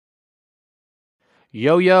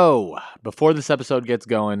Yo, before this episode gets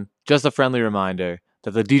going, just a friendly reminder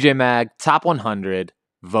that the DJ Mag Top 100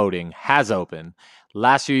 voting has opened.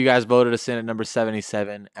 Last year, you guys voted us in at number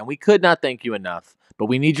 77, and we could not thank you enough, but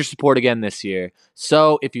we need your support again this year.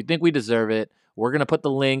 So if you think we deserve it, we're going to put the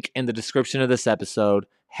link in the description of this episode.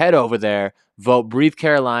 Head over there, vote Breathe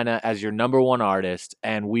Carolina as your number one artist,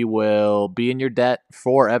 and we will be in your debt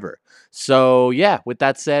forever. So yeah, with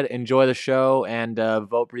that said, enjoy the show and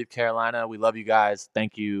vote Breathe Carolina. We love you guys.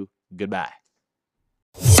 Thank you. Goodbye.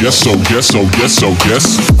 Yes, so, yes, so, yes, so,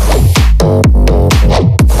 yes.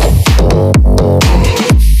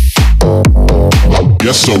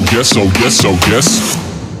 Yes, so, yes, so, yes, so, yes.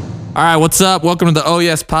 All right, what's up? Welcome to the Oh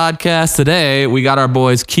Yes Podcast. Today, we got our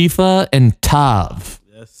boys Kifa and Tav.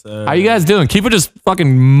 Yes, sir. How you guys doing? Kifa just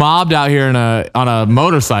fucking mobbed out here on a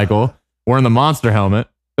motorcycle wearing the monster helmet.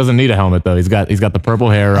 Doesn't need a helmet though. He's got the purple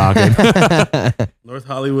hair rocking. North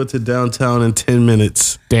Hollywood to downtown in 10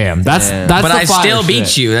 minutes. Damn, that's But the I fire still beat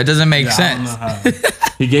shit. you. That doesn't make sense.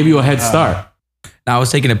 He gave you a head start. I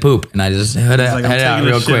was taking a poop and I just headed Like, I'm out taking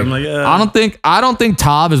a real shit. quick. I'm like, I don't think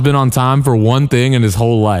Tav has been on time for one thing in his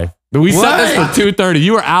whole life. We set this for 2:30.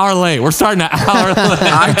 You were an hour late. We're starting an hour late.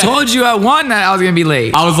 I told you at 1 that I was gonna be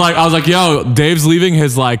late. I was like, yo, Dave's leaving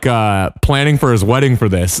his planning for his wedding for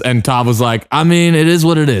this. And Tav was like, I mean, it is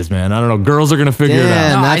what it is, man. I don't know. Girls are going to figure it out.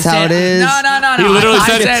 Damn, that's I how said- it is. No. He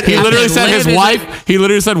literally said his live wife, he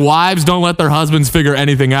literally said wives don't let their husbands figure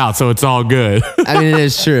anything out. So it's all good. I mean, it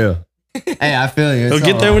is true. Hey, I feel you. he'll It's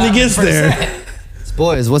get all there when he right. gets there.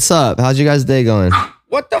 Boys, what's up? How's you guys' day going?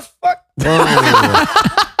 What the fuck?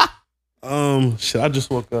 Shit, I just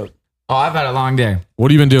woke up. Oh, I've had a long day.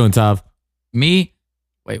 What have you been doing, Tav? Me?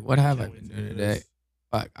 Wait, what have I been doing today?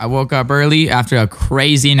 Fuck. I woke up early after a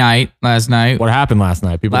crazy night last night. What happened last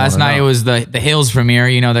night? People Last wanna night know. it was the Hills premiere.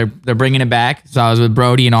 You know, they're bringing it back. So I was with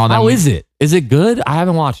Brody and all that. How is it? Is it good? I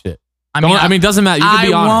haven't watched it. I It doesn't matter. You can I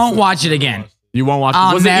be honest. won't watch it again. You won't watch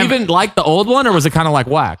I'll it. Was never- it even like the old one or was it kind of like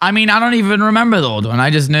whack? I mean, I don't even remember the old one. I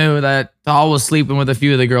just knew that Tal was sleeping with a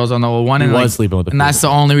few of the girls on the old one. He And was sleeping with a And few. that's the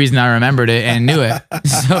only reason I remembered it and knew it.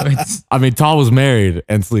 So it's I mean, Tal was married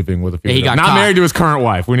and sleeping with a few. Yeah, he of them. got Not caught. married to his current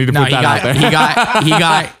wife. We need to no, put he that out there.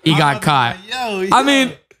 he got caught. I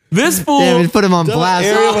mean, this fool. Damn, you put him on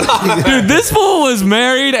blast. Dude, this fool was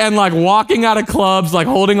married and like walking out of clubs, like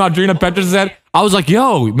holding Audrina Petras' hand. I was like,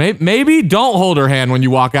 yo, maybe don't hold her hand when you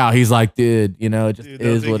walk out. He's like, dude, you know, it just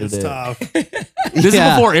is what it is. This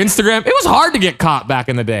Yeah. is before Instagram. It was hard to get caught back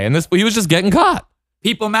in the day. And he was just getting caught.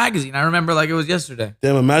 People magazine. I remember like it was yesterday.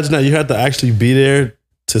 Damn, imagine that you had to actually be there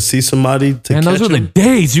to see somebody to And catch those were the him.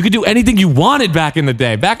 days. You could do anything you wanted back in the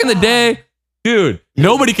day. Back in the day, dude,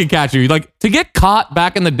 nobody could catch you. Like, to get caught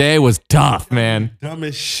back in the day was tough, man. Dumb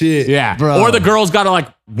as shit. Yeah. Bro. Or the girls got to like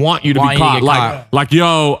want you to Want be you to caught. get caught. Like,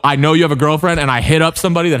 yo, I know you have a girlfriend and I hit up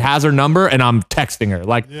somebody that has her number and I'm texting her.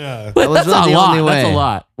 Like, Yeah. but was that's really a the lot. only That's a way.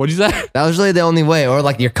 lot. What'd you say? That was really the only way, or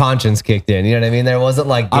like your conscience kicked in. You know what I mean? There wasn't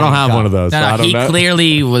like. I don't have one of those. No, so I don't he know.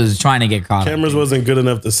 clearly was trying to get caught. Cameras wasn't good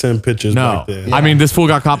enough to send pictures No. back then. I mean, this fool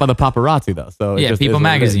got caught by the paparazzi though. So it Yeah, just People is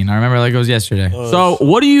what it is. magazine. I remember like it was yesterday. So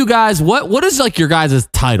what do you guys, what is like your guys'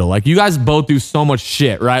 title? Like you guys both do so much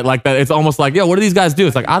shit, right? Like that it's almost like, yo, what do these guys do?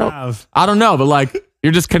 It's like, I don't know, but like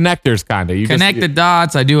you're just connectors kind of. You Connect the just,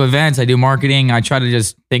 dots. I do events. I do marketing. I try to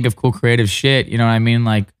just think of cool creative shit. You know what I mean?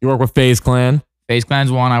 Like you work with FaZe Clan. FaZe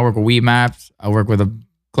Clan's one. I work with Weed Maps. I work with a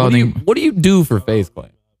clothing. What do you do for FaZe Clan?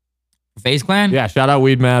 FaZe Clan? Yeah, shout out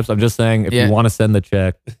Weed Maps. I'm just saying if Yeah. you want to send the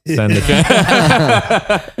check, send the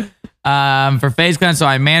check. For FaZe Clan, so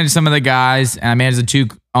I manage some of the guys and I manage the two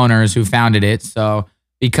owners who founded it. So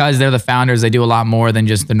because they're the founders, they do a lot more than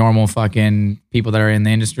just the normal fucking people that are in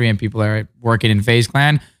the industry and people that are working in FaZe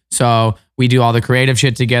Clan. So we do all the creative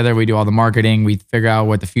shit together. We do all the marketing. We figure out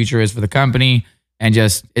what the future is for the company. And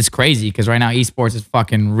just, it's crazy because right now esports is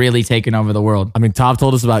fucking really taking over the world. I mean, Tav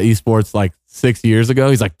told us about esports like 6 years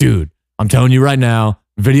ago. He's like, dude, I'm telling you right now,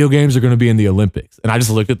 video games are going to be in the Olympics. And I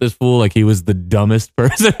just looked at this fool like he was the dumbest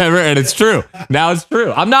person ever. And it's true. Now it's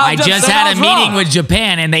true. I just had a meeting with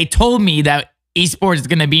Japan and they told me that esports is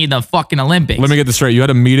going to be in the fucking Olympics. Let me get this straight. You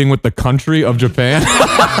had a meeting with the country of Japan?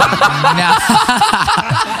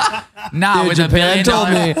 Nah, Dude, with Japan $1 told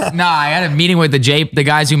billion. me. Nah, I had a meeting with the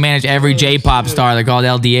guys who manage every J-pop star. They're called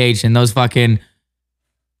LDH, and those fucking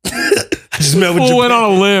I just met with Fool went Japan.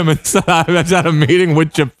 on a limb and said I was at a meeting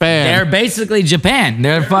with Japan. they're basically Japan.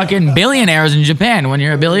 They're fucking billionaires in Japan. When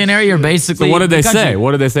you're a billionaire, you're basically. So what did the they country. say?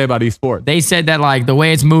 What did they say about esports? They said that like the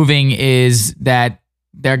way it's moving is that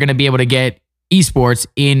they're gonna be able to get esports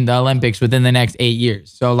in the Olympics within the next 8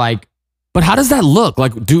 years. So like. But how does that look?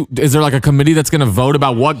 Like, is there like a committee that's going to vote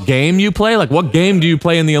about what game you play? Like, what game do you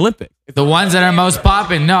play in the Olympics? The ones that are most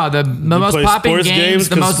popping. No, the most play popping sports games.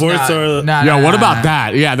 The 'Cause most sports are. Yeah, what about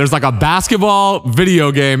that? Yeah, there's like a basketball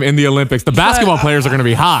video game in the Olympics. The basketball players are going to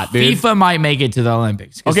be hot, dude. FIFA might make it to the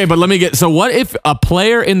Olympics. Okay, but let me get. So what if a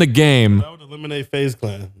player in the game? That would eliminate FaZe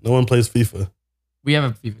Clan. No one plays FIFA. We have a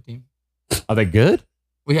FIFA team. Are they good?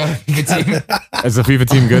 We have a FIFA team. Is the FIFA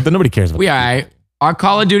team good? Then nobody cares about. We all right. Our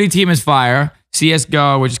Call of Duty team is fire.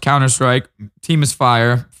 CS:GO, which is Counter-Strike, team is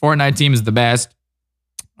fire. Fortnite team is the best.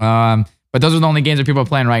 But those are the only games that people are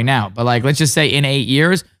playing right now. But like, let's just say in 8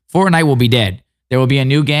 years, Fortnite will be dead. There will be a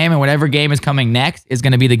new game, and whatever game is coming next is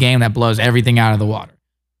going to be the game that blows everything out of the water.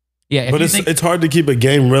 Yeah, But it's hard to keep a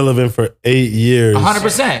game relevant for 8 years.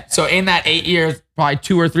 100%. So in that 8 years, probably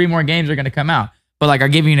 2 or 3 more games are going to come out. But like, I'll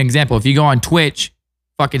give you an example. If you go on Twitch,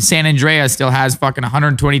 fucking San Andreas still has fucking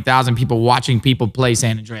 120,000 people watching people play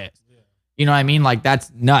San Andreas. You know what I mean? Like, that's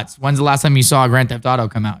nuts. When's the last time you saw Grand Theft Auto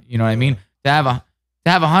come out? You know what I mean? To have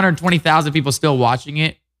 120,000 people still watching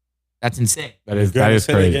it, that's insane. That is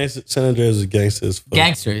crazy. San Andreas is gangster as fuck.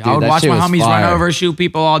 Gangster. I would watch my homies run over, shoot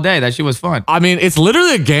people all day. That shit was fun. I mean, it's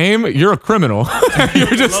literally a game. You're a criminal. you're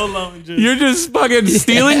just fucking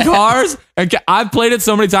stealing cars. And I've played it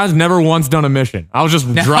so many times, never once done a mission. I was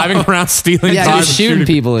just driving around stealing Yeah, cars, just shooting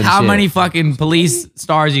people and How shit. many fucking police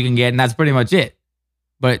stars you can get, and that's pretty much it.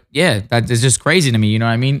 But yeah, that is just crazy to me. You know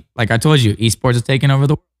what I mean? Like I told you, esports is taking over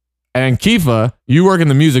the world. And Kifa, you work in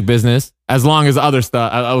the music business as long as other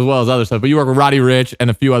stuff, as well as other stuff. But you work with Roddy Ricch and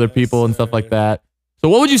a few other people and stuff like that. So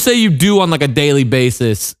what would you say you do on like a daily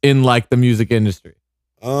basis in like the music industry?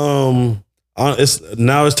 It's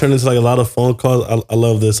turned into like a lot of phone calls. I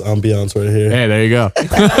love this ambiance right here. Hey, there you go.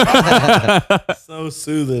 So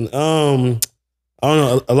soothing. I don't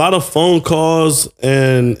know, a lot of phone calls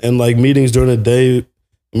and like meetings during the day.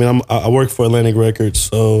 I mean, I work for Atlantic Records,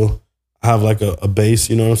 so I have like a base,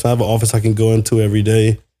 you know what I'm saying? I have an office I can go into every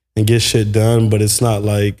day and get shit done, but it's not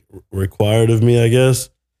like required of me, I guess.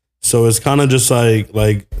 So it's kind of just like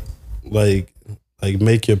make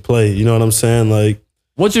your play, you know what I'm saying? Like,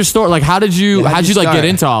 what's your story? Like, how'd you like get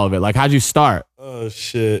into all of it? Like, how'd you start? Oh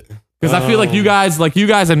shit. Because I feel like you guys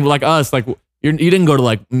and like us, like you didn't go to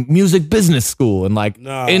like music business school and like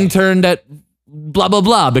interned at blah blah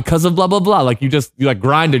blah because of blah blah blah. Like you like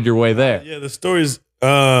grinded your way there. Yeah, the stories.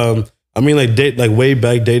 I mean, like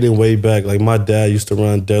dating way back. Like my dad used to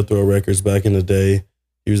run Death Row Records back in the day.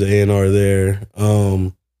 He was an A&R there.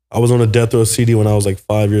 I was on a Death Row CD when I was like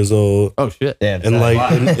 5 years old. Oh shit! Damn, And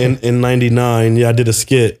like in '99, yeah, I did a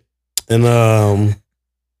skit, and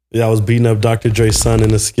yeah, I was beating up Dr. Dre's son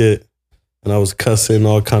in a skit, and I was cussing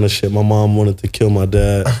all kind of shit. My mom wanted to kill my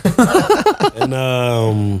dad,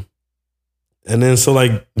 and then so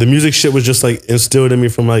like the music shit was just like instilled in me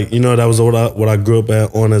from like, you know, that was what I grew up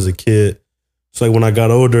on as a kid. So like when I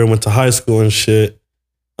got older and went to high school and shit,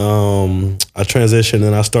 I transitioned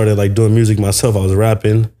and I started like doing music myself. I was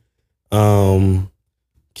rapping. Kifa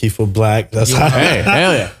Black. That's how. Hey,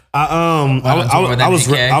 hell yeah. I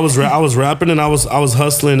was rapping and I was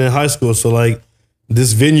hustling in high school. So like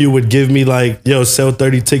this venue would give me like, yo, sell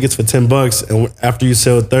 30 tickets for $10, and after you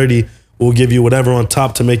sell 30, we'll give you whatever on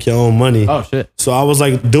top to make your own money. Oh shit. So I was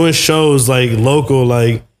like doing shows like local,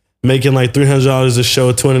 like making like $300 a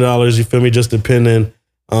show, $20, you feel me, just depending.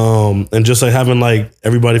 And just like having like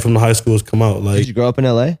everybody from the high schools come out. Like, Did you grow up in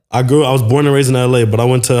LA? I was born and raised in LA, but I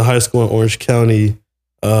went to high school in Orange County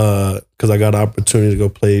because I got an opportunity to go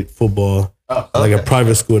play football. Like a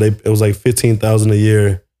private school. It was like $15,000 a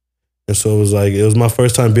year. And so it was my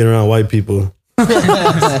first time being around white people.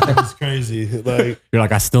 It's crazy. Like, you're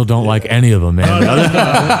like, I still don't like any of them, man. I love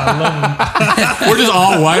them. We're just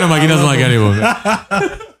all white. I'm like, he doesn't like any of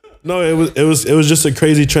them. No, it was just a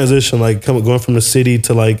crazy transition, like going from the city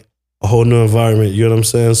to like a whole new environment. You know what I'm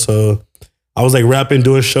saying? So I was like rapping,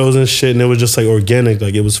 doing shows and shit, and it was just like organic,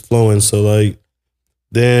 like it was flowing. So like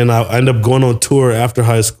then I ended up going on tour after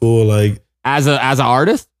high school, like as an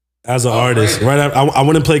artist. As an artist, right after, I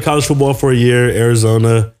went and played college football for a year,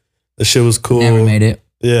 Arizona. The shit was cool. Never made it.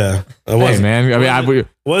 Yeah, Hey man, I mean,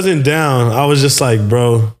 wasn't down. I was just like,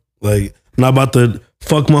 bro, like I'm not about to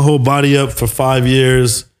fuck my whole body up for 5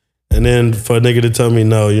 years. And then for a nigga to tell me,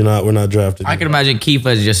 no, we're not drafted. I can imagine Kifa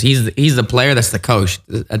is just, he's the player that's the coach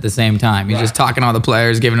at the same time. He's just talking to all the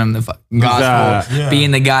players, giving them the fucking gospel,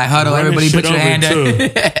 being the guy, huddle, Running everybody shit put your over hand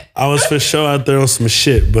up. I was for sure out there on some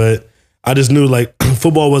shit, but I just knew like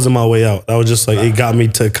football wasn't my way out. I was just like, it got me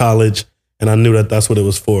to college and I knew that that's what it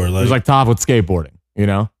was for. Like, it was like Top with skateboarding, you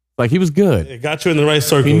know? Like he was good. It got you in the right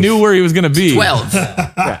circles. He knew where he was going to be. 12.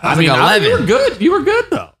 Yeah. I mean, mean, 11. you were good. You were good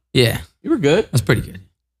though. Yeah, You were good. that's pretty good.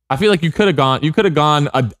 I feel like you could have gone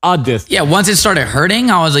a distance. Yeah, once it started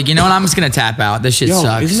hurting, I was like, you know what? I'm just gonna tap out. This shit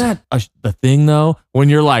sucks. Isn't that the thing though? When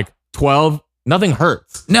you're like 12, nothing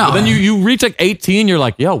hurts. No. But then you reach like 18, you're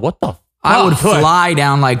like, yo, what the fuck? I would fly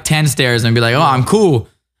down like 10 stairs and be like, oh, I'm cool.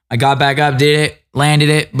 I got back up, did it, landed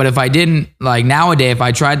it. But if I didn't, like nowadays, if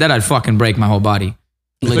I tried that, I'd fucking break my whole body.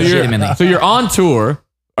 Legitimately. So you're on tour.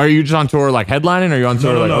 Are you just on tour like headlining, or are you on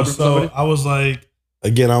tour like opening So somebody? I was like,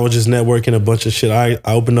 again, I was just networking a bunch of shit. I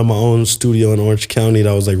opened up my own studio in Orange County that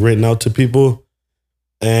I was like renting out to people.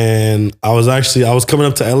 And I was coming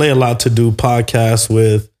up to LA a lot to do podcasts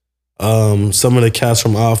with some of the cast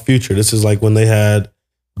from Our Future. This is like when they had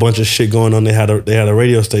a bunch of shit going on. They had a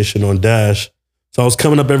radio station on Dash. So I was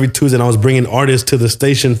coming up every Tuesday and I was bringing artists to the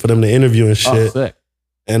station for them to interview and shit. Oh, sick.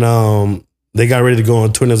 And they got ready to go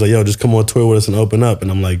on tour and they was like, yo, just come on tour with us and open up.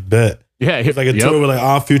 And I'm like, bet. Yeah. It's like a tour with like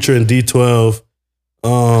Our Future and D12.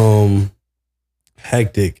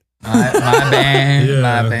 Hectic. My band, Yeah.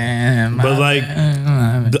 my band. But like,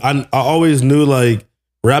 I always knew like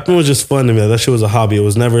rapping was just fun to me. That shit was a hobby. It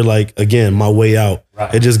was never like, again, my way out.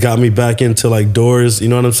 Right. It just got me back into like doors, you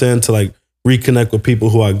know what I'm saying? To like reconnect with people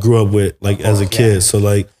who I grew up with like as a kid. So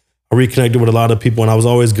like I reconnected with a lot of people and I was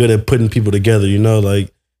always good at putting people together, you know,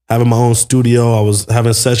 like having my own studio. I was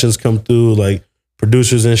having sessions come through, like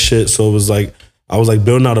producers and shit. So it was like, I was like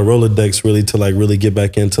building out a Rolodex really to like really get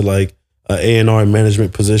back into like a A&R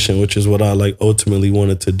management position, which is what I like ultimately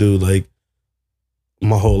wanted to do like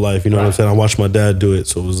my whole life. You know what I'm saying? I watched my dad do it.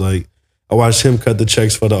 So it was like, I watched him cut the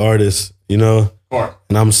checks for the artists, you know?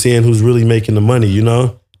 And I'm seeing who's really making the money, you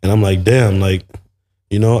know? And I'm like, damn, like,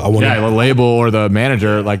 you know, I want the label or the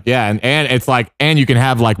manager, like, yeah. And it's like, and you can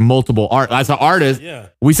have like multiple art. As an artist,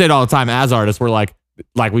 we say it all the time as artists, we're like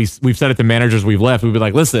we've said it to managers we've left. We'd be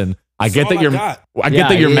like, listen, I get that you're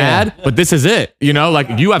mad, but this is it. You know, like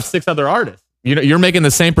you have 6 other artists. You know, you're making the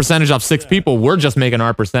same percentage off 6 people. We're just making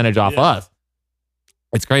our percentage off us.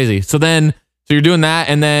 It's crazy. So you're doing that,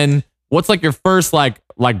 and then what's like your first like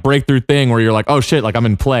breakthrough thing where you're like, oh shit, like I'm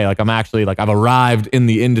in play, like I'm actually like I've arrived in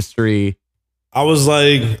the industry? I was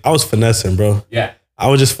finessing, bro. Yeah. I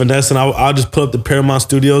was just finessing. I'll just put up the Paramount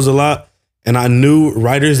Studios a lot, and I knew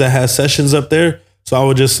writers that had sessions up there. So I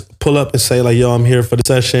would just pull up and say like, yo, I'm here for the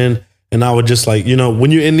session. And I would just like, you know,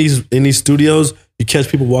 when you're in these studios, you catch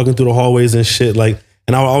people walking through the hallways and shit. Like,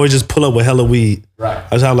 and I would always just pull up with hella weed. Right. I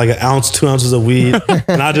just had like 1 ounce, 2 ounces of weed.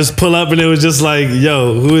 And I just pull up and it was just like,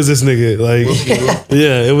 yo, who is this nigga? Like,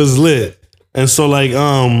 yeah, it was lit. And so like,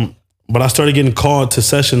 but I started getting called to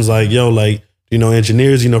sessions like, yo, like, you know,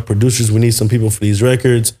 engineers, you know, producers, we need some people for these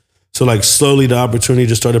records. So like slowly the opportunity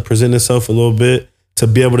just started presenting itself a little bit to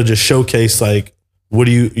be able to just showcase like, what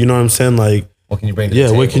do you know what I'm saying? Like, what can you bring to the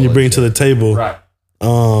table? What can you bring to the table? Right.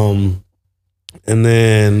 And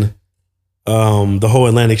then the whole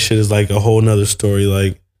Atlantic shit is like a whole nother story.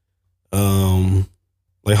 Like how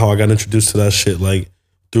I got introduced to that shit, like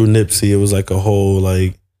through Nipsey. It was like a whole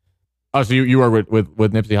like. Oh, so you work with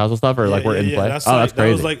Nipsey Hussle stuff, or like we're in play? That's that's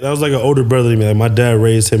crazy. That was like an older brother to me. Like my dad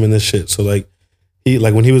raised him in this shit. So like he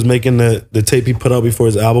like when he was making the tape he put out before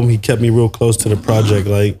his album, he kept me real close to the project.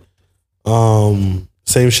 Like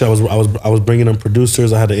same shit. I was bringing him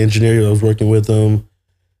producers. I had an engineer that was working with him.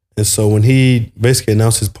 And so when he basically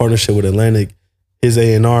announced his partnership with Atlantic, his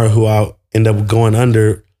A&R, who I ended up going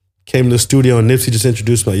under, came to the studio and Nipsey just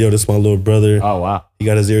introduced me like, yo, this is my little brother. Oh, wow. He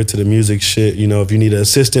got his ear to the music shit. You know, if you need an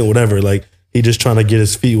assistant, whatever, like he just trying to get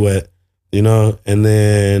his feet wet, you know? And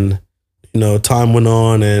then, you know, time went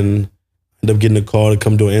on and ended up getting a call to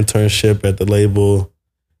come do an internship at the label.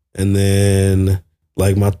 And then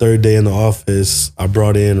like my 3rd day in the office, I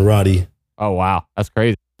brought in Roddy. Oh, wow. That's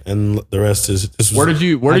crazy. And the rest is just. Where did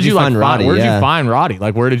you find Roddy? Where did you find Roddy?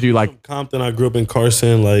 Like, where did you like? From Compton, I grew up in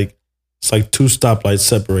Carson. Like, it's like 2 stoplights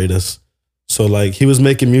separate us. So like he was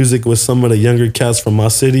making music with some of the younger cats from my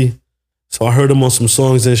city. So I heard him on some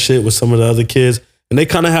songs and shit with some of the other kids. And they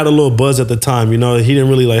kind of had a little buzz at the time. You know, he didn't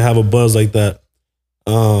really like have a buzz like that.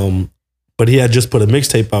 But he had just put a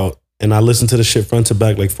mixtape out. And I listened to the shit front to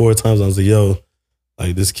back like 4 times. I was like, yo,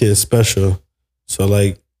 like this kid's special. So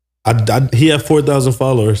like, he had 4,000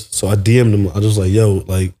 followers. So I DM'd him. I was just like, yo,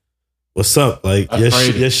 like, what's up? Like, your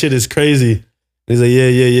shit is crazy. And he's like,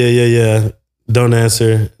 yeah. Don't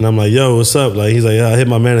answer. And I'm like, yo, what's up? Like, he's like, yeah, I hit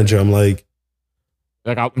my manager. I'm like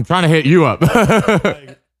I'm trying to hit you up.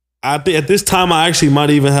 I think at this time, I actually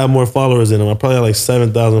might even have more followers than him. I probably had like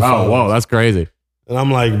 7,000 followers. Oh, whoa, that's crazy. And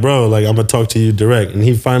I'm like, bro, like, I'm going to talk to you direct. And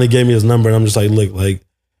he finally gave me his number. And I'm just like, look, like,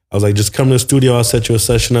 I was like, just come to the studio. I'll set you a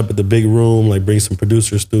session up at the big room. Like, bring some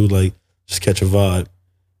producers through. Like, just catch a vibe.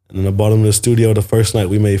 And then I brought him to the studio. The first night,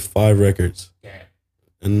 we made 5 records.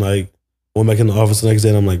 And like, went back in the office the next day,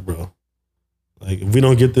 and I'm like, bro, like if we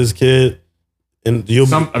don't get this kid, and you're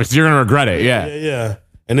gonna regret it. Yeah. Yeah.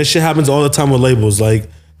 And this shit happens all the time with labels. Like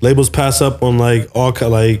labels pass up on like all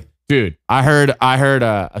like. Dude, I heard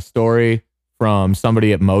a story from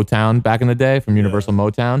somebody at Motown back in the day, from Universal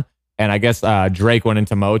Motown, and I guess Drake went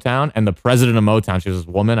into Motown, and the president of Motown, she was this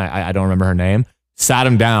woman, I don't remember her name, sat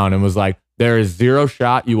him down and was like, there is zero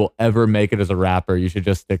shot you will ever make it as a rapper. You should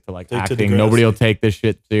just stick to like acting. Nobody will take this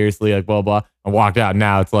shit seriously, like blah blah. And walked out.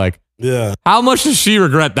 Now it's like, yeah. How much does she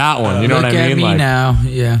regret that one? You know what I mean? Look at me like, now.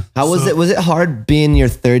 Yeah. How was it? Was it hard being your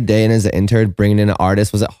third day and as an intern bringing in an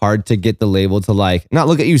artist? Was it hard to get the label to like not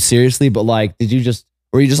look at you seriously, but like, were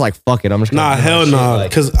you just like, fuck it, I'm just nah, hell nah.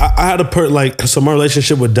 Because I had so my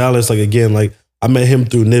relationship with Dallas, like again, like I met him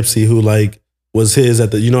through Nipsey, who like was his at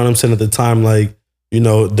the, you know what I'm saying, at the time, like, you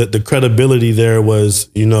know, the credibility there was,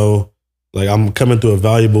 you know, like I'm coming through a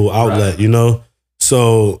valuable outlet, you know?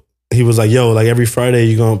 So he was like, yo, like every Friday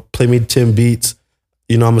you're going to play me 10 beats.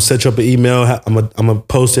 You know, I'm going to set you up an email. I'm going to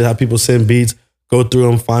post it, have people send beats, go through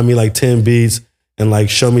them, find me like 10 beats and like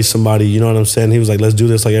show me somebody, you know what I'm saying? He was like, let's do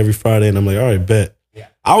this like every Friday. And I'm like, all right, bet. Yeah.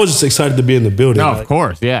 I was just excited to be in the building. No, like, of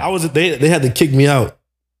course, yeah. They had to kick me out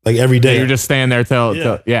like every day. You're just staying there till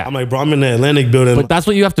I'm like, bro, I'm in the Atlantic building. But that's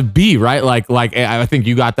what you have to be, right? Like I think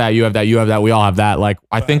you got that, you have that, we all have that. Like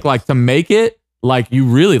I think like to make it, like you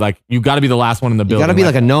really like you got to be the last one in the building. You got to be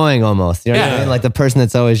like annoying almost. You know what I mean? Like the person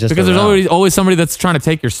that's always just because around. there's always somebody that's trying to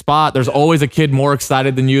take your spot. There's always a kid more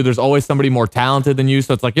excited than you. There's always somebody more talented than you.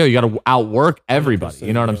 So it's like, yo, you got to outwork everybody.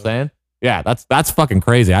 You know what I'm saying? Yeah, that's fucking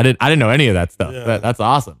crazy. I didn't know any of that stuff. Yeah. That's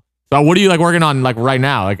awesome. So what are you like working on like right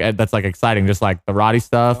now? Like that's like exciting, just like the Roddy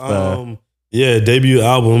stuff. Yeah, debut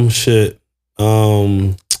album shit.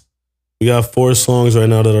 We got 4 songs right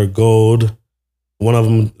now that are gold. One of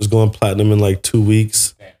them is going platinum in like 2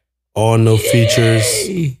 weeks. All no features.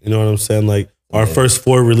 You know what I'm saying? Like our first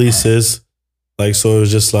 4 releases. Like, so it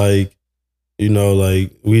was just like, you know,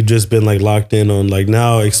 like we just been like locked in on like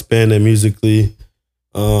now expanding musically.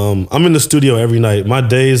 I'm in the studio every night. My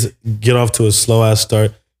days get off to a slow ass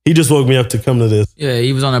start. He just woke me up to come to this. Yeah,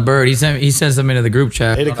 he was on a bird. He sent something to the group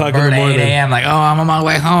chat. 8 o'clock in the morning. 8 a.m. Like, oh, I'm on my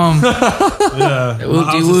way home. Yeah. My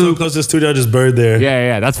house is so close to the studio, I just bird there.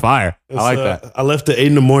 Yeah, that's fire. I like that. I left at 8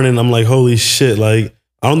 in the morning. I'm like, holy shit. Like,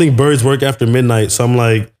 I don't think birds work after midnight. So I'm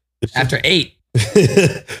like. After 8.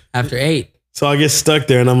 After 8. So I get stuck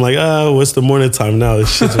there and I'm like, what's the morning time now?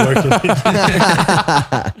 This shit's working.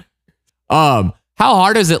 How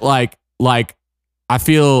hard is it like I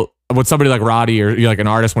feel with somebody like Roddy or you're like an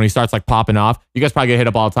artist when he starts like popping off, you guys probably get hit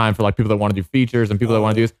up all the time for like people that want to do features and people that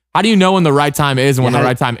want to do this. How do you know when the right time is and when the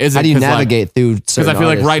right time isn't? How do you navigate through certain Because I feel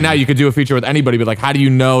like right now you could do a feature with anybody, but like how do you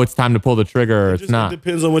know it's time to pull the trigger or it's not? It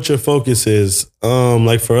depends on what your focus is.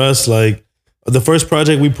 Like for us, like the first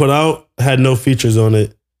project we put out had no features on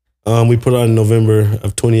it. We put it out in November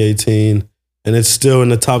of 2018 and it's still in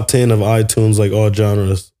the top 10 of iTunes, like all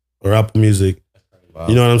genres or Apple Music. Wow.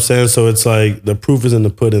 You know what I'm saying? So it's like the proof is in the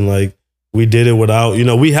pudding. Like we did it without, you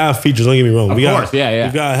know, we have features. Don't get me wrong. Of course, yeah.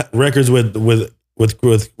 We've got records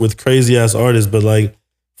with crazy ass artists, but like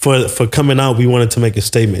for coming out, we wanted to make a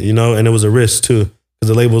statement, you know, and it was a risk too because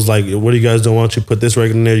the label's like, what do you guys doing? Why don't you put this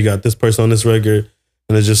record in there? You got this person on this record,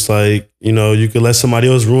 and it's just like, you know, you could let somebody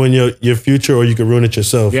else ruin your future, or you could ruin it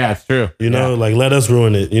yourself. Yeah, it's true. You know, like let us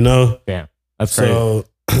ruin it. You know. Damn, that's crazy.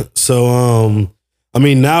 So I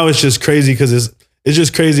mean, now it's just crazy because it's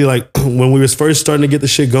just crazy. Like when we was first starting to get the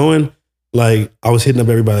shit going, like I was hitting up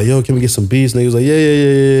everybody, like, yo, can we get some beats? And they was like,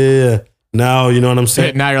 yeah. Now, you know what I'm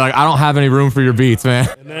saying? Now you're like, I don't have any room for your beats, man.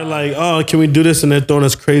 And they're like, oh, can we do this? And they're throwing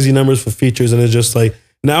us crazy numbers for features. And it's just like,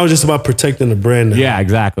 now it's just about protecting the brand now. Yeah,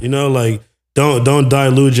 exactly. You know, like don't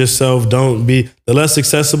dilute yourself. Don't be, the less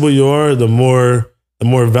accessible you are, the more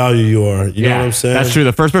value you are. You know what I'm saying? That's true.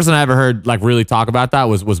 The first person I ever heard like really talk about that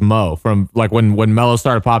was Mo from like when Mello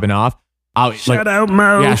started popping off. Shout out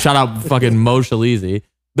Mo. Yeah, shout out fucking Mo Shalizi.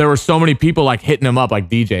 There were so many people like hitting him up like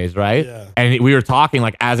DJs, right? Yeah. And we were talking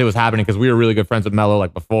like as it was happening because we were really good friends with Mello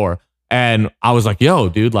like before. And I was like, yo,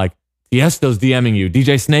 dude, like Tiesto's DMing you.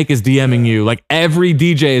 DJ Snake is DMing you. Like every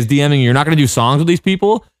DJ is DMing you. You're not going to do songs with these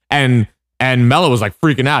people. And Mello was like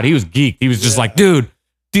freaking out. He was geeked. He was just like, dude,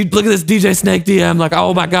 look at this DJ Snake DM. Like,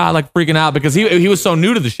 oh my God, like freaking out because he was so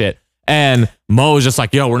new to the shit. And Mo was just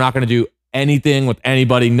like, yo, we're not going to do anything with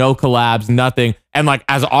anybody, no collabs, nothing. And like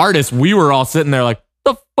as artists, we were all sitting there like,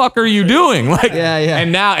 the fuck are you doing? Like, yeah.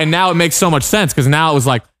 And now it makes so much sense because now it was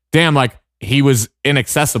like, damn, like he was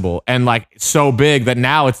inaccessible and like so big that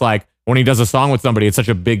now it's like when he does a song with somebody, it's such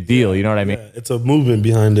a big deal. You know what I mean? Yeah, it's a movement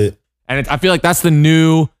behind it. And I feel like that's the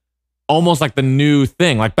new almost like the new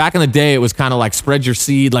thing. Like back in the day, it was kind of like spread your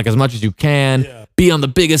seed like as much as you can, be on the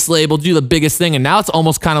biggest label, do the biggest thing. And now it's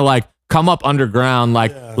almost kind of like come up underground,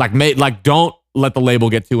 like don't let the label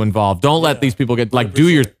get too involved. Don't let these people get like do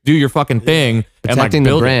your fucking thing and like Protecting the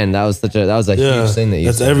build it. brand. That was a huge thing that you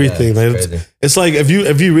That's said. everything. Yeah, Like, it's crazy. it's like if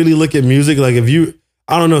you really look at music, like if you,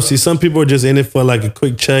 I don't know, see, some people are just in it for like a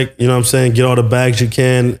quick check, you know what I'm saying? Get all the bags you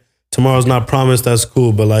can. Tomorrow's not promised, that's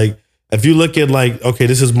cool. But like, if you look at like, okay,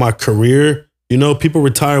 this is my career, you know, people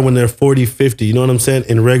retire when they're 40, 50, you know what I'm saying?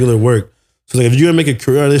 In regular work. So like, if you're gonna make a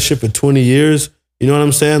career out of this shit for 20 years, you know what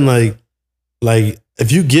I'm saying? Like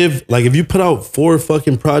if you put out 4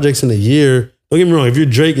 fucking projects in a year, don't get me wrong, if you're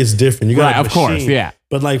Drake, it's different. You got Right, a of course, machine. yeah.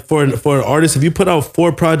 But like for an artist, if you put out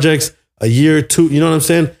 4 projects a year, 2, you know what I'm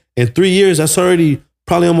saying? In 3 years, that's already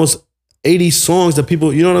probably almost 80 songs that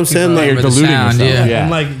people, you know what I'm saying? Like, You're With the diluting sound, yourself. yeah.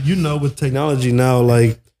 and like, you know, with technology now,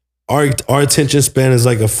 like our attention span is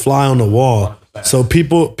like a fly on the wall. So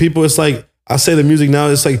people, it's like, I say the music now,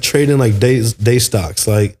 it's like trading like day stocks.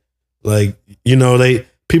 Like, you know,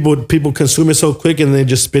 people consume it so quick and they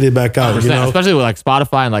just spit it back out, you know? Especially with like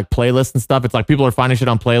Spotify and like playlists and stuff. It's like people are finding shit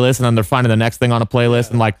on playlists and then they're finding the next thing on a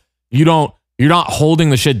playlist. And like, you're not holding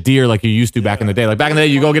the shit dear like you used to back in the day. Like back in the day,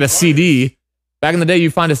 you go get a CD. Back in the day, you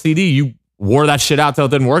find a CD, you wore that shit out till it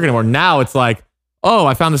didn't work anymore. Now it's like, oh,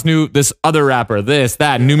 I found this other rapper, this,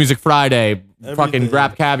 that, New Music Friday, fucking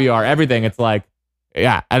Rap Caviar, everything. It's like,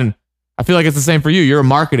 yeah. And I feel like it's the same for you. You're a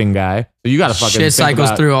marketing guy. So you got to fucking Shit think cycles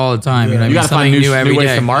about- through all the time. You know what I You mean? got to find Something new ways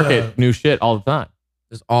day. to market new shit all the time.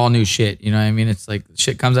 Just all new shit. You know what I mean? It's like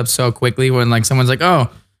shit comes up so quickly when like someone's like, oh,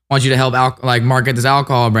 I want you to help market this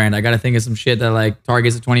alcohol brand. I got to think of some shit that like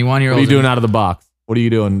targets a 21-year-old. What are you doing out of the box? What are you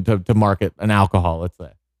doing to market an alcohol, let's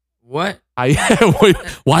say? What?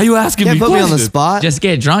 Why are you asking Can't me put me on the questions? spot. Just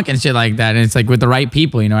get drunk and shit like that. And it's like with the right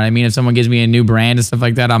people, you know what I mean? If someone gives me a new brand and stuff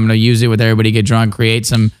like that, I'm going to use it with everybody, get drunk, create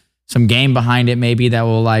some game behind it maybe that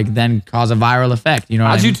will like then cause a viral effect. You know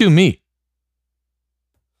what How'd I you mean? two meet?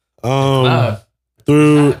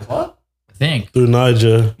 Through I think.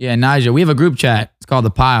 Niger. Yeah, Nigel. We have a group chat. It's called The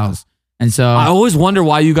Piles. And so I always wonder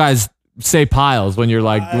why you guys say piles when you're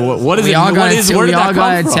like, what is we it? all What got is- it. where We did all that got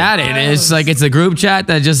come it from? tatted. It's like it's a group chat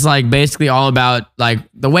that just like basically all about like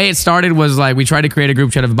the way it started was like we tried to create a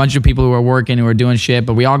group chat of a bunch of people who are working, who are doing shit,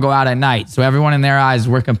 but we all go out at night. So everyone in their eyes,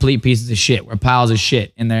 we're complete pieces of shit. We're piles of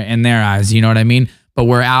shit in their eyes. You know what I mean? But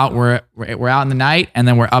we're out in the night and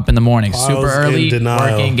then we're up in the morning, Piles super early, in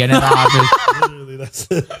denial. working, getting in the office. Literally, that's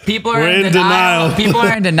it. People are We're in in denial. denial. People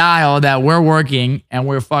are in denial that we're working and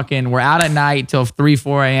we're out at night till 3,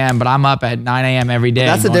 4 a.m. But I'm up at 9 a.m. every day.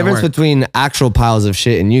 That's the going to difference work. between actual piles of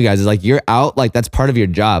shit and you guys. Is like you're out, like that's part of your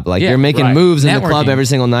job. Like Yeah, you're making right. moves in the club Networking. every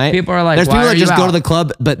single night. People are like, there's "Why people are that you just go out?" to the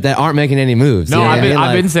club but that aren't making any moves. No, You know what I mean? I've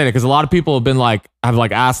Like, been saying it because a lot of people have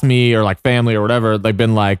like asked me or like family or whatever. They've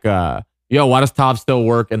been like, yo, why does Top still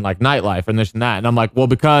work in like nightlife and this and that? And I'm like, well,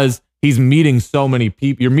 because he's meeting so many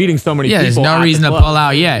people. You're meeting so many Yeah, people. there's no at the reason to club. pull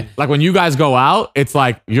out yet. Like when you guys go out, it's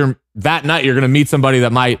like that night you're gonna meet somebody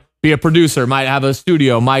that might be a producer, might have a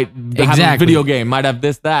studio, might have a Exactly. video game, might have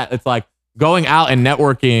this, that. It's like going out and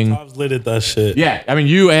networking. I was lit at that shit. Yeah, I mean,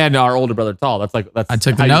 you and our older brother Tall. That's I took how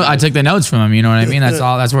the you- note. I took the notes from him. You know what I mean?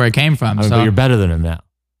 That's where it came from. I mean, so but you're better than him now.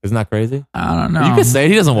 Isn't that crazy? I don't know. You can say it.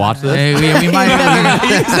 He doesn't watch this. Hey, we might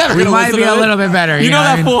He's never we gonna might listen be to a this. little bit better. You know what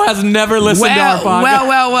I that mean? fool has never listened to our podcast.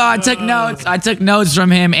 Well. I took notes. I took notes from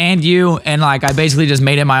him and you, and like I basically just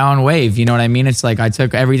made it my own wave. You know what I mean? It's like I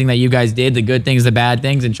took everything that you guys did, the good things, the bad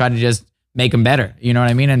things, and tried to just make them better. You know what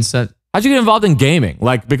I mean? And so How'd you get involved in gaming?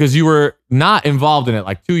 Like, because you were not involved in it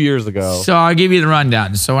like 2 years ago. So I'll give you the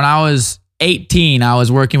rundown. So when I was 18, I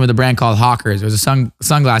was working with a brand called Hawkers. It was a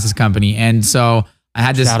sunglasses company, and so I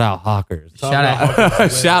had this. Shout out Hawkers. Shout out.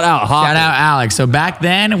 Shout out Hawkers. Shout out Alex. So back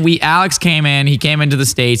then, Alex came in. He came into the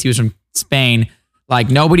States. He was from Spain. Like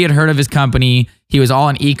nobody had heard of his company. He was all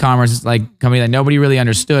in e-commerce, like company that nobody really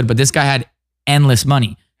understood. But this guy had endless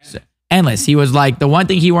money, endless. He was like the one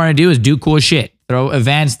thing he wanted to do is do cool shit, throw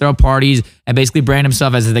events, throw parties, and basically brand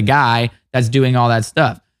himself as the guy that's doing all that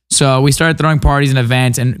stuff. So we started throwing parties and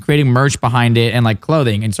events and creating merch behind it and like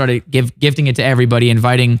clothing and started gifting it to everybody,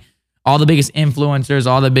 inviting all the biggest influencers,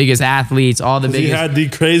 all the biggest athletes, all the He biggest. had the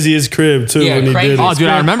craziest crib too Yeah, when he crazy. did Oh, it. dude,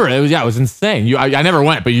 I remember it. It was insane. I never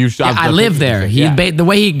went, but you. Yeah, I lived there. The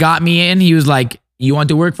way he got me in, he was like, "You want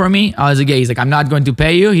to work for me?" I was like, "Yeah." He's like, "I'm not going to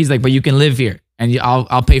pay you." He's like, "But you can live here, and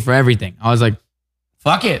I'll pay for everything." I was like,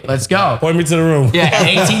 fuck it, let's go. Point me to the room. Yeah, at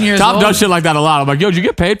 18 years Tom old. does shit like that a lot. I'm like, yo, did you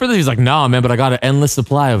get paid for this? He's like, no, man, but I got an endless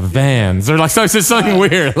supply of vans. Or like, so it's just something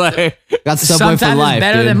weird. Like, Got Subway Sometimes for life, it's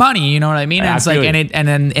better dude. than money, you know what I mean? Yeah, And it's I like, feel and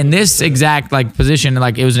then in this exact like position,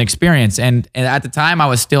 like it was an experience. And at the time, I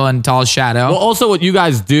was still in tall shadow. well, also what you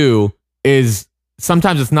guys do is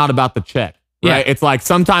sometimes it's not about the check. Right? Yeah. It's like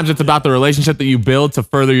sometimes it's about the relationship that you build to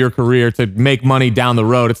further your career, to make money down the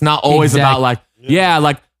road. It's not always Exactly. about like, yeah,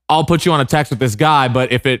 like I'll put you on a text with this guy,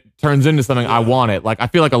 but if it turns into something, I want it. Like I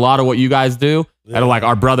feel like a lot of what you guys do, and like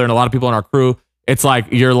our brother and a lot of people in our crew, it's like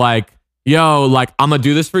you're like, yo, like I'm gonna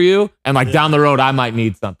do this for you, and like down the road I might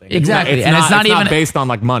need something. Exactly. It's not even based on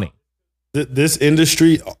like money. This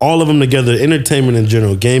industry, all of them together, entertainment in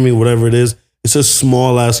general, gaming, whatever it is, it's a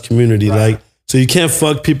small ass community. Like, so you can't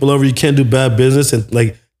fuck people over. You can't do bad business, and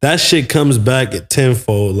like that shit comes back at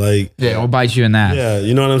tenfold. Like, Yeah, we'll bite you in that. yeah,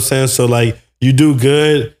 you know what I'm saying. So like, you do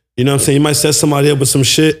good. You know what I'm saying? You might set somebody up with some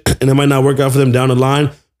shit, and it might not work out for them down the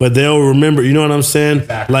line, but they'll remember. You know what I'm saying?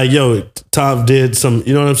 Like, yo, Top did some.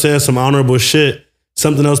 You know what I'm saying? Some honorable shit.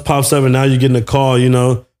 Something else pops up, and now you're getting a call. You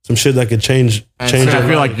know, some shit that could change. And Change. so I your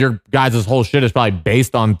feel life. like your guys' whole shit is probably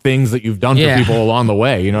based on things that you've done Yeah. for people along the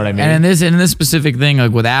way. You know what I mean? And in this specific thing,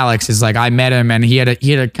 like with Alex, is like I met him and he had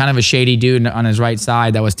a kind of a shady dude on his right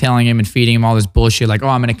side that was telling him and feeding him all this bullshit, like, oh,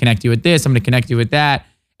 I'm gonna connect you with this, I'm gonna connect you with that.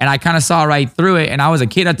 And I kind of saw right through it. And I was a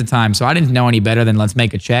kid at the time, so I didn't know any better than let's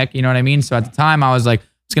make a check. You know what I mean? So at the time, I was like,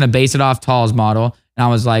 just gonna base it off Tall's model, and I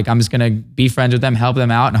was like, I'm just gonna be friends with them, help them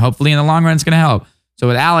out, and hopefully in the long run, it's gonna help. So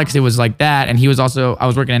with Alex, it was like that, and he was also, I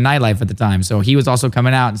was working in nightlife at the time, so he was also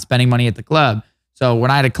coming out and spending money at the club. So when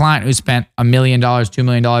I had a client who spent $1 million, $2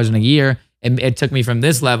 million in a year, it took me from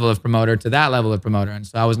this level of promoter to that level of promoter, and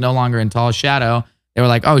so I was no longer in Tall's shadow. They were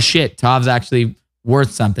like, oh shit, Tav's actually worth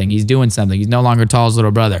something. He's doing something. He's no longer Tall's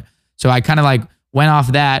little brother. So I kind of like went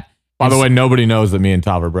off that. By the way, nobody knows that me and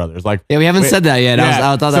Tav are brothers. Like, Yeah, we haven't said that yet. I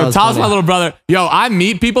thought that so was Tav's funny. my little brother. Yo, I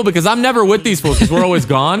meet people because I'm never with these fools because we're always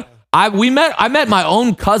gone. I met my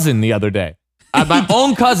own cousin the other day. My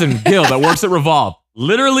own cousin, Gil, that works at Revolve,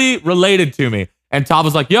 literally related to me. And Tav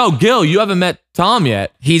was like, yo, Gil, you haven't met Tom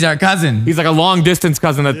yet. He's our cousin. He's like a long distance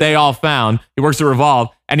cousin that they all found. He works at Revolve.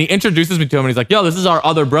 And he introduces me to him and he's like, yo, this is our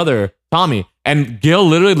other brother, Tommy. And Gil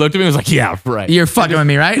literally looked at me and was like, yeah, right. You're fucking with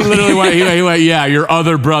me, right? He literally went, he went, yeah, your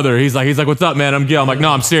other brother. He's like, what's up, man? I'm Gil. I'm like, no,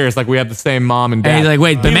 I'm serious. Like, we have the same mom and dad. And he's like,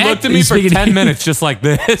 wait, the he man? looked at me He's for speaking to 10 you? minutes just like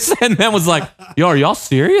this and then was like, yo, are y'all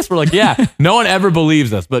serious? We're like, yeah. No one ever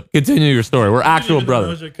believes us, but continue your story. We're actual That brothers.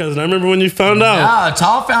 was your cousin. I remember when you found out. Oh,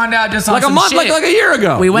 Tall found out just on Like a some month, shit. like a year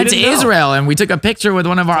ago. We went to didn't know. Israel and we took a picture with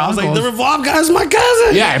one of our I was uncles. like, the Revolve guy's my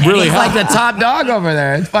cousin. Yeah, it really He's like helped. the top dog over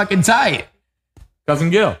there. It's fucking tight.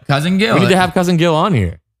 Cousin Gil. Cousin Gil. We need to have Cousin Gil on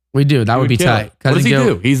here. We do. That would be kill tight. it. What does he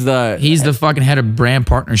do? He's the fucking head of brand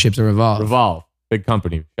partnerships at Revolve. Revolve. Big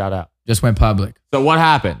company. Shout out. Just went public. So what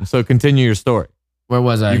happened? So continue your story. Where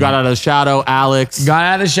was I? You got out of the shadow, Alex. Got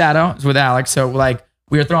out of the shadow with Alex. So like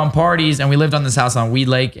we were throwing parties and we lived on this house on Weed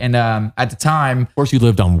Lake. And at the time, Of course, you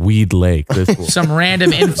lived on Weed Lake. This fool. some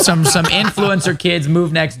random some influencer kids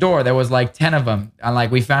moved next door. There was like 10 of them, and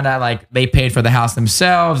like we found out like they paid for the house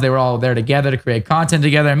themselves. They were all there together to create content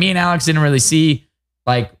together. And me and Alex didn't really see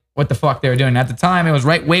like what the fuck they were doing at the time. It was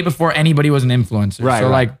way before anybody was an influencer. Right, so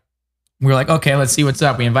right. like we were like, okay, let's see what's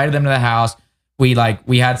up. We invited them to the house. We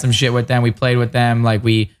had some shit with them. We played with them. Like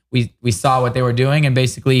we saw what they were doing, and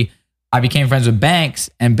basically I became friends with Banks,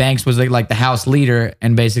 and Banks was like the house leader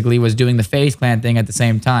and basically was doing the FaZe Clan thing at the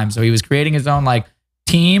same time. So he was creating his own like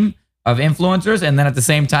team of influencers, and then at the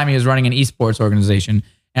same time he was running an esports organization.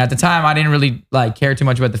 And at the time I didn't really like care too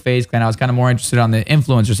much about the FaZe Clan. I was kind of more interested on the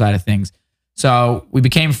influencer side of things. So we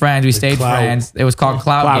became friends. We stayed Clout. friends. It was called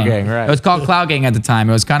Cloud Cloud Gang. Gang, right. It was called Cloud Gang at the time.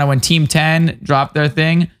 It was kind of when Team 10 dropped their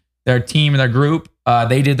thing, their team, their group.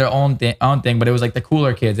 They did their own thing, but it was like the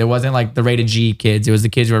cooler kids. It wasn't like the rated G kids. It was the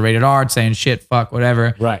kids who were rated R, saying shit, fuck,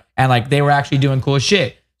 whatever. Right. And like they were actually doing cool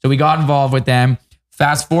shit. So we got involved with them.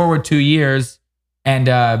 Fast forward 2 years, and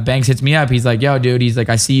Banks hits me up. He's like, yo, dude, he's like,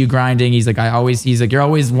 I see you grinding. He's like, you're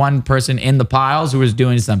always one person in the piles who is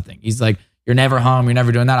doing something. He's like, you're never home. You're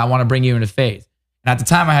never doing that. I want to bring you into FaZe. And at the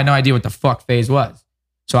time, I had no idea what the fuck FaZe was.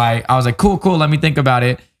 So I was like, cool. Let me think about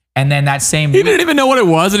it. And then that same He week, didn't even know what it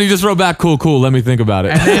was, and he just wrote back, "Cool. Let me think about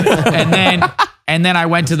it." and then I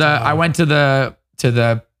went to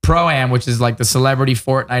the Pro-Am, which is like the celebrity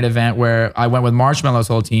Fortnite event where I went with Marshmallow's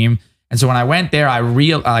whole team. And so when I went there, I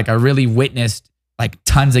really witnessed like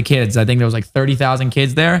tons of kids. I think there was like 30,000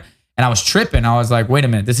 kids there, and I was tripping. I was like, wait a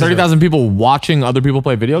minute, this is 30,000 people watching other people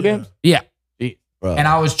play video games. yeah. Bro. And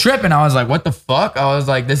I was tripping. I was like, what the fuck? I was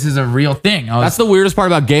like, this is a real thing. That's the weirdest part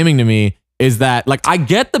about gaming to me is that like I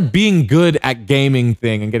get the being good at gaming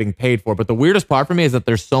thing and getting paid for it, but the weirdest part for me is that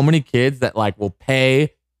there's so many kids that like will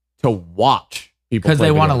pay to watch people Because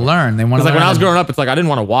they want to learn. They want to Like when I was growing growing up, it's like I didn't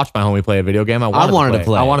want to watch my homie play a video game. I wanted wanted to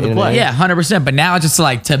play. I wanted to You know? play. Yeah, 100%. But now it's just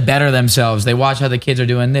like to better themselves. They watch how the kids are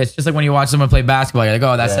doing this. Just like when you watch someone play basketball, you're like,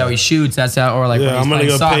 oh, that's how he shoots. That's how, or like, when Yeah, he's I'm gonna playing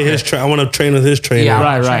go soccer. pay his I want to train with his trainer. Yeah, I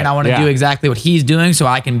Right, wanna train. right. I want to Yeah. do exactly what he's doing so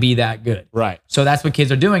I can be that good. Right. So that's what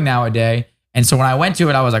kids are doing nowadays. And so when I went to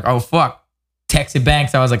it, I was like, oh, fuck. Texted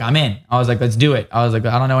Banks. I was like, I'm in. I was like, let's do it. I was like,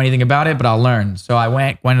 I don't know anything about it, but I'll learn. So I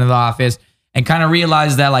went into the office and kind of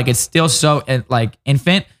realized that like it's still so like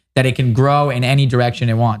infant that it can grow in any direction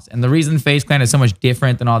it wants. And the reason FaZe Clan is so much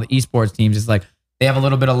different than all the esports teams is like they have a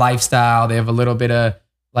little bit of lifestyle, they have a little bit of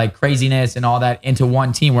like craziness and all that into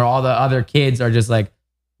one team, where all the other kids are just like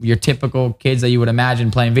your typical kids that you would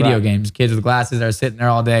imagine playing video Right. games, kids with glasses that are sitting there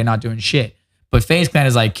all day not doing shit. But FaZe Clan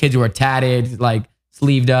is like kids who are tatted, like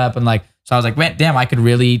sleeved up, and like, so I was like, man, damn, I could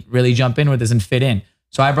really jump in with this and fit in.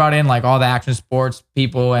 So I brought in like all the action sports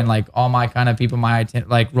people and like all my kind of people, my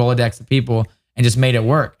like Rolodex of people, and just made it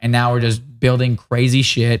work. And now we're just building crazy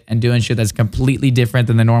shit and doing shit that's completely different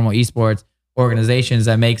than the normal esports organizations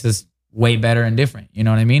that makes us way better and different. You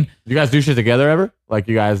know what I mean? You guys do shit together ever? Like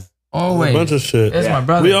you guys? Always. A bunch of shit. That's my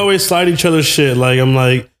brother. We always slide each other's shit. Like I'm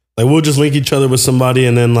like we'll just link each other with somebody,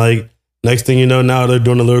 and then like next thing you know, now they're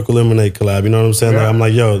doing a Lyrical Lemonade collab. You know what I'm saying? Yeah. Like I'm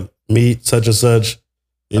like, yo, meet such and such.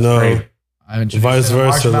 You know, great. I introduced Vice them to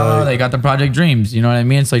versa, Marshmello, like- they got the Project Dreams. You know what I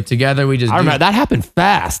mean? It's like together we just I do remember that happened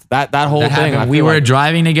fast. That whole that thing. happened. I We feel were like-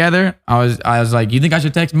 driving together. I was like, you think I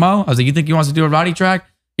should text Mo? I was like, you think he wants to do a Roddy track?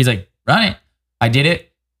 He's like, run it. I did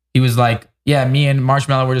it. He was like, yeah, me and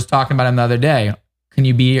Marshmello were just talking about him the other day. Can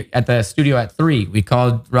you be at the studio at 3? We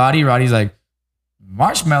called Roddy. Roddy's like,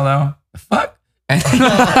 Marshmello, the fuck? And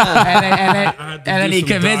then he some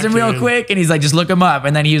convinced him real doctoring. quick, and he's like, just look him up.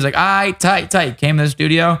 And then he was like, all right, tight. Came to the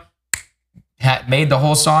studio, made the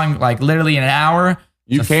whole song like literally in an hour.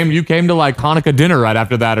 You came to like Hanukkah dinner right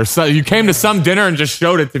after that, or so you came to some dinner and just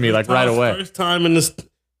showed it to me like right away. First time in this,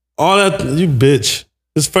 all that you bitch.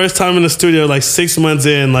 This first time in the studio, like 6 months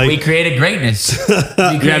in, like We created greatness.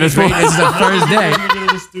 We created this greatness the first day. in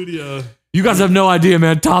the studio. You guys have no idea,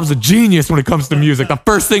 man. Tom's a genius when it comes to music. The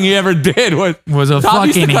first thing he ever did was a Tom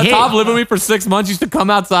used to fucking hit. Tom lived with me for 6 months. Used to come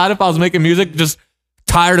outside if I was making music, just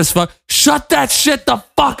tired as fuck. Shut that shit the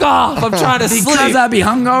fuck off. I'm trying to Because sleep. I'd be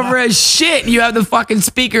hungover as shit. You have the fucking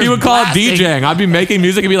speakers. He would call blasting. it DJing. I'd be making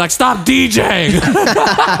music and be like, stop DJing.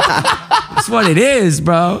 That's what it is,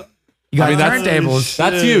 bro. You got I mean, that's- turntables.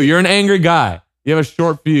 That's you. You're an angry guy. You have a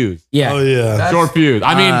short fuse. Yeah. Oh yeah. That's- Short fuse.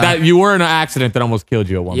 I mean, Uh, that you were in an accident that almost killed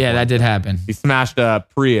you at one Yeah, point. that did happen. He smashed a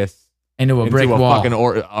Prius Into a into brick a wall. fucking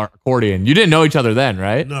accordion. You didn't know each other then,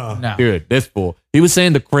 right? No. No. Dude, this fool. He was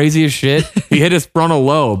saying the craziest shit. He hit his frontal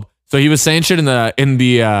lobe. So he was saying shit in the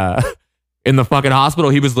fucking hospital.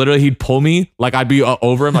 He was literally, he'd pull me like I'd be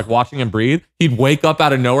over him, like watching him breathe. He'd wake up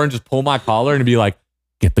out of nowhere and just pull my collar and be like,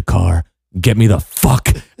 "Get the car. Get me the fuck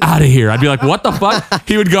out of here." I'd be like, "What the fuck?"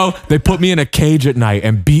 He would go, "They put me in a cage at night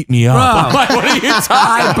and beat me up." Bro. I'm like, "What are you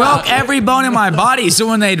talking I about?" broke every bone in my body, so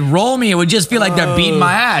when they'd roll me, it would just feel like they're beating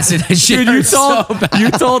my ass. And that shit Dude, you hurt told so bad. you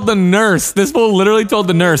told the nurse. This fool literally told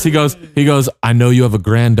the nurse. He goes, "I know you have a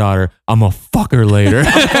granddaughter. I'm a fuck her later."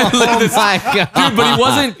 Oh my god. Dude, but he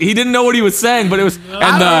wasn't. He didn't know what he was saying. But it was. And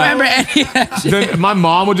I don't remember any of that shit. then my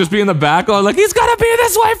mom would just be in the back, going like, "He's gonna be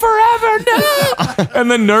this way forever." No.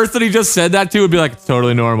 And the nurse that he just said that to would be like, "It's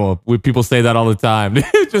totally normal. People say that all the time."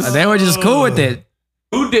 Just, They were just cool with it.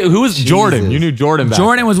 who was Jordan? You knew Jordan. Back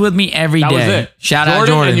Jordan was with me every day. That was it. Shout out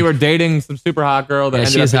Jordan. And you were dating some super hot girl that Yeah,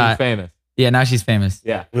 ended she up is being hot. famous. Yeah, now she's famous.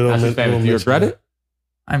 Yeah, We don't now she's men- we famous. don't Do you mention regret that. it?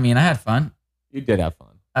 I mean, I had fun. You did have fun.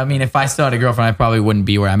 I mean, if I still had a girlfriend, I probably wouldn't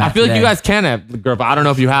be where I'm at. I feel like today. you guys can have a girlfriend. I don't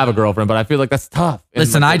know if you have a girlfriend, but I feel like that's tough. And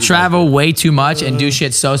Listen, like I what you guys travel do. way too much and do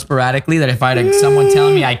shit so sporadically that if I had someone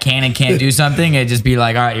telling me I can and can't do something, it'd just be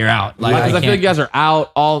like, all right, you're out. Like, Because I, feel can't- like you guys are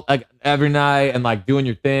out all like every night and like doing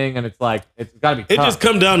your thing, and it's like it's got to be It tough. just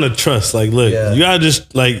come down to trust. Like, look, Yeah. you gotta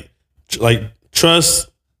just like trust.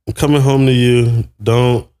 I'm coming home to you.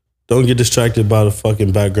 Don't get distracted by the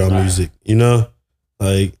fucking background music. You know,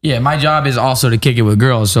 like yeah, my job is also to kick it with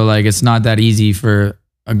girls. So like, it's not that easy for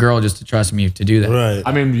a girl just to trust me to do that. right.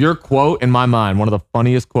 I mean, your quote in my mind, one of the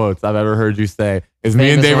funniest quotes I've ever heard you say, is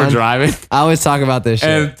me and Famous Dave were one? driving, I always talk about this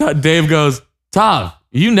shit. and Dave goes, "Tav,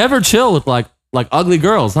 you never chill with like ugly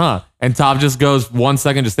girls, huh?" And Tav just goes 1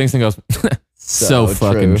 second, just thinks and goes, "So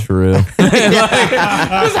fucking true." Like,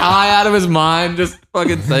 just high out of his mind, just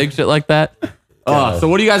fucking saying shit like that. So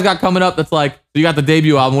what do you guys got coming up? That's like, so you got the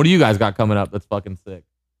debut album. What do you guys got coming up? That's fucking sick.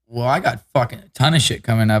 Well, I got fucking a ton of shit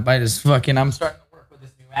coming up. I'm starting to work with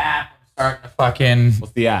this new app. I'm starting to fucking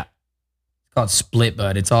What's the app? it's called Split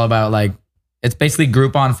Bud. It's all about like it's basically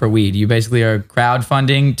Groupon for weed. You basically are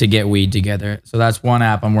crowdfunding to get weed together. So that's one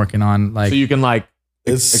app I'm working on. Like So you can like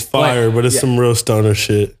It's explain- fire, but it's some real stoner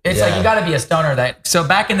shit. it's like you gotta be a stoner that so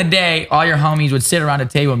back in the day, all your homies would sit around a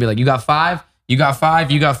table and be like, you got 5? You got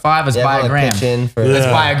 5? You got 5? Let's Yeah, buy a like gram. pitch in for Let's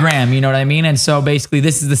Yeah. buy a gram. You know what I mean? And so basically,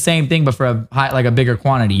 this is the same thing, but for a high, like a bigger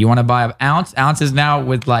quantity. You want to buy an ounce. Ounces now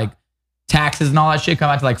with like taxes and all that shit come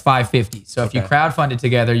out to like $5.50. So if you crowdfund it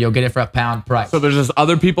together, you'll get it for a pound price. So there's just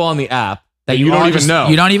other people on the app that you all don't even just- know.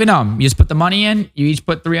 You don't even know 'em. You just put the money in. You each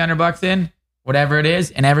put $300 in, whatever it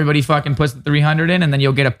is, and everybody fucking puts the 300 in, and then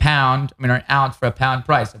you'll get a pound. I mean, or an ounce for a pound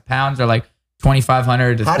price. The pounds are like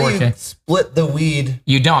 2,500 to How do 4K. you split the weed?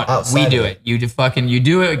 You don't. outside We do of it. You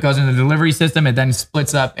do it. It goes in the delivery system. It then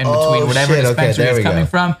splits up in Oh, between whatever shit. Okay, dispensary there it's we coming go.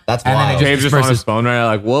 from. That's and then wild. it James just just on his disperses. phone right now,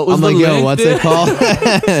 like, what was I'm the like, yo, link what's there? it called?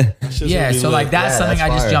 Shit's Yeah, gonna be so lit. like that's Yeah, something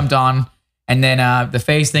that's I just fire. jumped on, and then the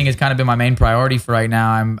face thing has kind of been my main priority for right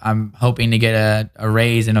now. I'm hoping to get a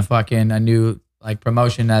raise and a new like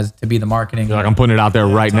promotion as to be the marketing. You're like, I'm putting it out there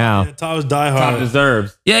right now. Yeah, Tom's Tom diehard.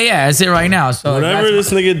 deserves. Yeah, that's it right now. So like, Whatever that's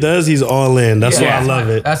this nigga does, he's all in. That's why I that's love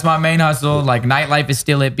my- it. That's my main hustle. Like nightlife is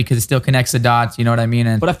still it because it still connects the dots. You know what I mean?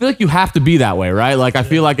 And But I feel like you have to be that way, right? Like, I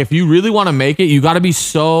feel like if you really want to make it, you got to be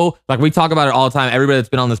so, like, we talk about it all the time. Everybody that's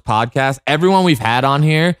been on this podcast, everyone we've had on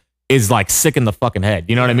here is like sick in the fucking head.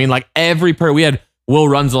 You know what I mean? Like, we had Will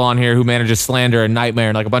Runzel on here who manages Slander and Nightmare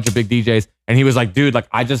and like a bunch of big DJs. And he was like, dude, like,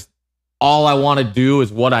 all I want to do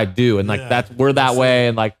is what I do. And like, Yeah, we're that way.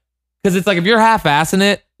 And like, cause it's like, if you're half-assing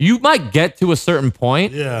it, you might get to a certain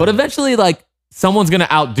point, Yeah. but eventually like someone's going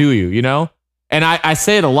to outdo you, you know? And I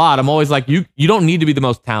say it a lot. I'm always like, you don't need to be the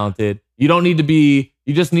most talented. You don't need to be,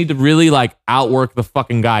 you just need to really like outwork the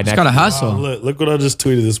fucking guy just next gotta to you. hustle. Look what I just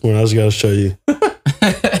tweeted this morning. I just gotta show you,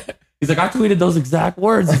 He's like, I tweeted those exact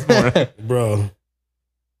words this morning. bro.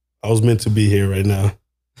 I was meant to be here right now.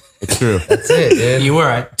 It's true. That's it, dude. You were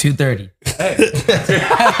at 2:30.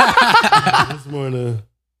 This morning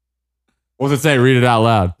What does it say? Read it out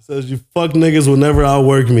loud. it says, "You fuck niggas will never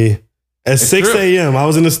outwork me." At 6 true. a.m., I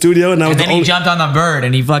was in the studio, and that was And the then he only. jumped on the bird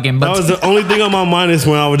and he fucking. That was the only thing on my mind is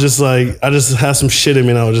when I was just like, I just had some shit in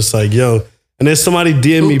me, and I was just like, yo. And then somebody DM'd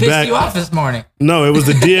Who me pissed back. you off this morning? No, it was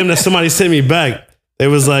the DM that somebody sent me back. It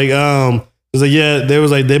was like,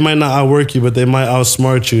 they might not outwork you, but they might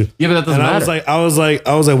outsmart you. Yeah, but that doesn't And matter. I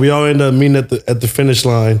was like, we all end up meeting at the finish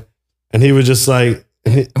line, and he was just like,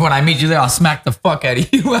 When I meet you there, I'll smack the fuck out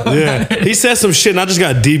of you. yeah. He said some shit, and I just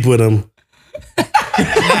got deep with him.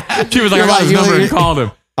 She was like, I got his number and called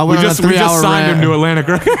him. I We went on a just 3-hour signed him rant. to Atlantic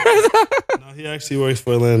Records. No, he actually works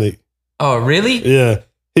for Atlantic. Oh, really? Yeah.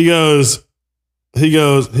 He goes,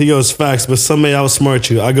 facts, but some may outsmart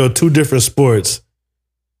you. I go 2 different sports.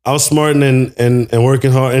 Outsmarting and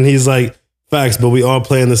working hard. And he's like, facts, but we all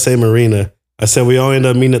play in the same arena. I said, we all end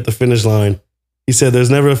up meeting at the finish line. He said, there's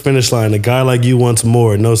never a finish line. A guy like you wants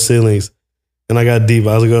more, no ceilings. And I got deep.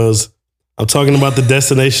 I goes, I'm talking about the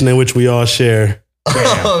destination in which we all share.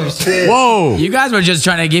 Oh shit. Whoa. You guys were just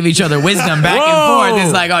trying to give each other wisdom back Whoa. and forth.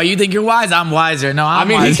 It's like, oh, you think you're wise? I'm wiser. No, I I'm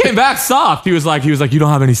mean, he wiser. came back soft. He was like, you don't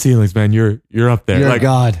have any ceilings, man. You're up there. You're like,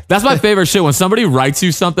 God. That's my favorite shit. When somebody writes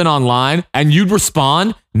you something online and you'd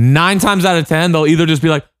respond, 9 times out of 10, they'll either just be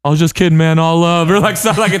like, I was just kidding, man, all love. Or like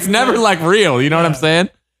something like it's never like real. You know what I'm saying?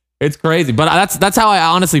 It's crazy. But that's how I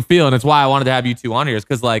honestly feel. And it's why I wanted to have you two on here. Is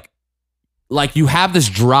because like you have this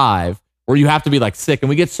drive where you have to be like sick. And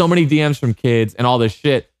we get so many DMs from kids and all this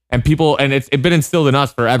shit. And people, and it's been instilled in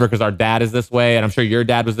us forever because our dad is this way. And I'm sure your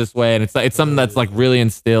dad was this way. And it's something that's like really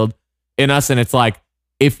instilled in us. And it's like,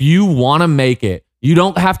 if you want to make it, you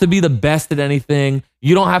don't have to be the best at anything.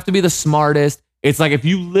 You don't have to be the smartest. It's like, if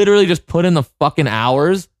you literally just put in the fucking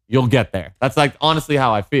hours, you'll get there. That's like honestly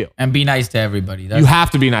how I feel. And be nice to everybody. You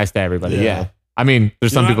have to be nice to everybody. Yeah. Yeah. I mean,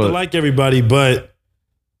 there's You some don't have people, to like everybody, but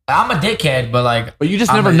I'm a dickhead, but like, but you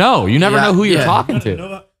just I'm never a- know. You never Yeah, know who you're yeah. talking you to. know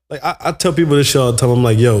what? Like I tell people this shit all the time. I'm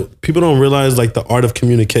like, yo, people don't realize like the art of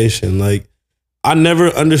communication. Like I never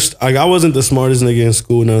understood. Like I wasn't the smartest nigga in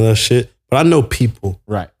school, none of that shit. But I know people.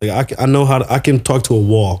 Right. Like I know I can talk to a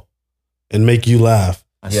wall and make you laugh.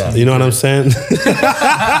 Yeah. You know what I'm saying?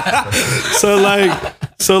 so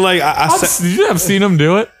like I said, You have seen him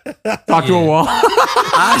do it. Talk to a wall.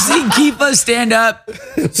 I've seen Keepa stand up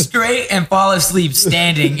straight and fall asleep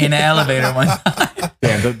standing in an elevator one time.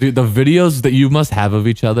 Damn, the videos that you must have of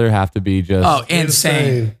each other have to be just Oh,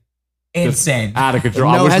 insane. Insane. out of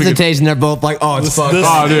control. I No wish we could- hesitation. They're both like, oh, it's fucked. this-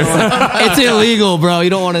 Oh, dude. It's illegal, bro. You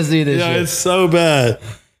don't want to see this Yeah, shit. it's so bad.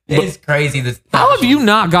 It's crazy. How have you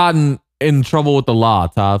not gotten in trouble with the law,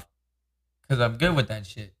 Tav? Because I'm good with that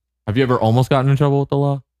shit. Have you ever almost gotten in trouble with the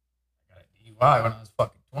law? DUI when I was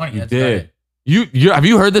fucking 20. You That's did. about it. You have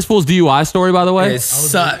you heard this fool's DUI story, by the way? It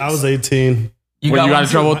sucks. I was 18. When you got in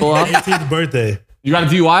trouble with the law? 18th birthday. You got a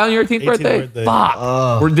DUI on your 18th 18th birthday? birthday.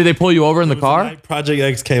 Fuck. Did they pull you over in the car? Like Project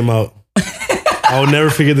X came out. I will never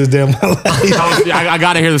forget this day of my life. I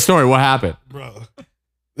got to hear the story. What happened? Bro.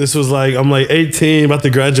 This was like, I'm like 18, about to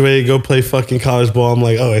graduate, go play fucking college ball. I'm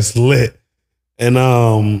like, oh, it's lit. And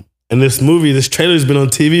this movie, this trailer's been on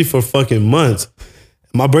TV for fucking months.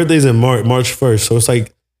 My birthday's in March 1st. So it's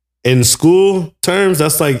like, in school terms,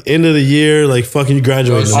 that's like end of the year, like fucking you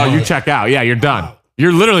graduate. Oh, you check out. Yeah, you're done.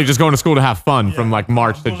 You're literally just going to school to have fun from like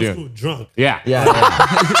March to I'm going June. school drunk. Yeah.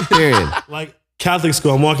 Period. Like Catholic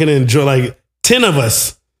school, I'm walking in drunk, like 10 of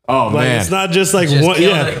us. Oh, Like man. it's not just like Just one.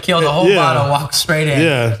 kill the whole bottle, walk straight in.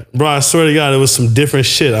 Yeah, bro, I swear to God, it was some different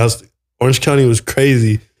shit. Orange County was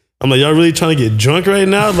crazy. I'm like, y'all really trying to get drunk right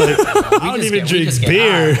now? Like, I don't even drink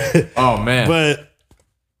beer. Oh, man. But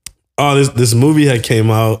this movie had came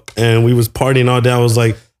out and we was partying all day. I was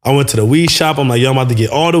like, I went to the weed shop. I'm like, yo, I'm about to get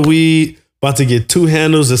all the weed, about to get 2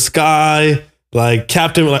 handles of Sky, like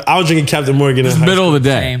Captain. Like I was drinking Captain Morgan. It's in high middle of the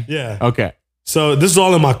day. Same. school. Yeah. Okay. So this is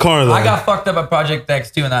all in my car though. I got fucked up at Project X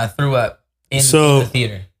too, and I threw up in the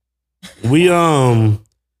theater.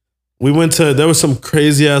 We went to, there was some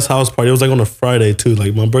crazy ass house party. It was like on a Friday too.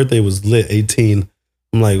 Like my birthday was lit, 18.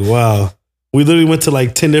 I'm like, wow. We literally went to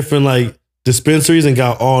like 10 different like dispensaries and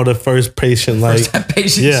got all the first patient like First time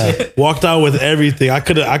patient yeah, shit. walked out with everything. I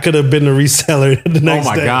could have been a reseller the next Oh,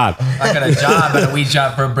 my day. God. I got a job at a weed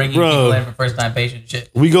shop for bringing Bro. people in for first time patient shit.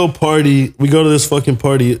 We go to this fucking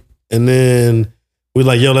party and then we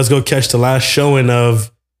like, yo, let's go catch the last showing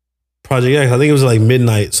of Project X. I think it was like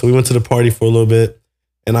midnight. So we went to the party for a little bit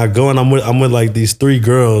and I go and I'm with like these 3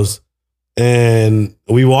 girls and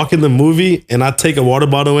we walk in the movie and I take a water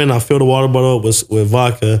bottle in. I fill the water bottle up with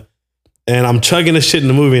vodka and I'm chugging the shit in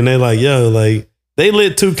the movie and they're like, yo, like they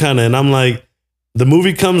lit too kind of. And I'm like, the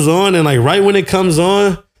movie comes on and like right when it comes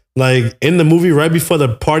on, like in the movie, right before the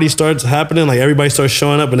party starts happening, like everybody starts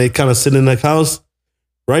showing up and they kind of sit in the house.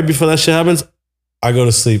 Right before that shit happens, I go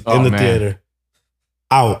to sleep in the theater.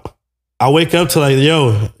 Out. I wake up to like,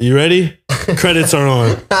 yo, you ready? Credits are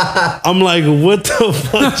on. I'm like, what the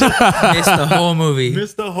fuck? It's the whole movie.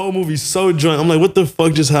 Missed the whole movie so drunk. I'm like, what the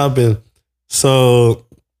fuck just happened? So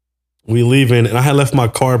we leaving and I had left my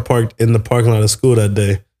car parked in the parking lot of school that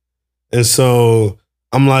day. And so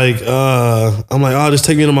I'm like, oh, just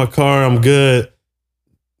take me to my car. I'm good.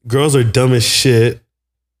 Girls are dumb as shit.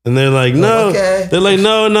 And they're like, no. Okay. They're like,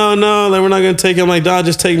 no. Like, we're not going to take you. I'm like, dog,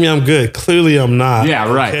 just take me. I'm good. Clearly, I'm not.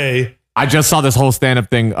 Yeah, right. Okay. I just saw this whole stand-up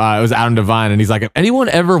thing. It was Adam Devine, and he's like, if anyone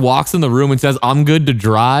ever walks in the room and says, I'm good to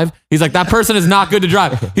drive, he's like, that person is not good to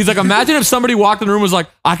drive. He's like, imagine if somebody walked in the room and was like,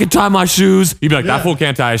 I can tie my shoes. He'd be like, that fool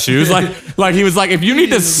can't tie his shoes. Like he was like, if you need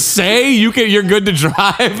to say you're good to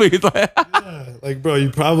drive. He's like, Like, bro, you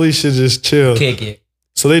probably should just chill. Kick it.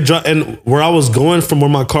 So they drive, and where I was going from where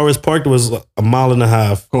my car was parked was a 1.5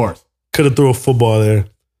 miles. of course. Could have threw a football there.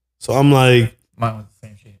 So I'm like, Mine was the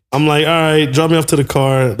same shit. all right, drop me off to the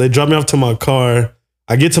car. They drop me off to my car.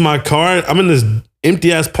 I get to my car. I'm in this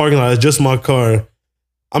empty ass parking lot. It's just my car.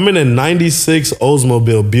 I'm in a 96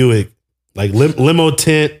 Oldsmobile Buick, like limo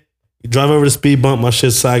tent. You drive over the speed bump, my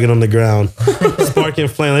shit's sagging on the ground. Sparking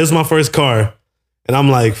flame. This is my first car. And I'm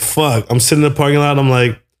like, fuck. I'm sitting in the parking lot. I'm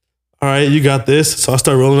like, all right, you got this. So I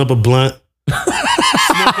start rolling up a blunt. Smoking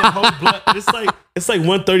a whole blunt. It's like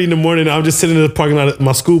 1:30 in the morning. I'm just sitting in the parking lot,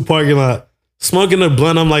 my school parking lot, smoking a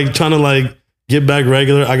blunt. I'm like trying to like get back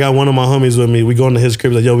regular. I got one of my homies with me. We go into his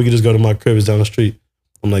crib. He's like, yo, we can just go to my crib. It's down the street.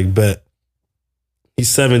 I'm like, bet. He's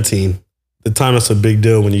 17. At the time, that's a big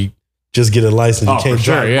deal when you just get a license. You can't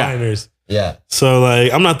drive minors. Yeah. So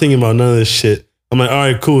like, I'm not thinking about none of this shit. I'm like, all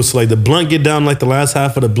right, cool. So like the blunt get down like the last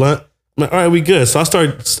half of the blunt. I'm like, all right, we good. So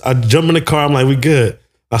I jump in the car. I'm like, we good.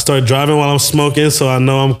 I start driving while I'm smoking, so I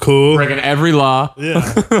know I'm cool. Breaking every law. Yeah.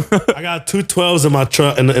 I got 2 12s in my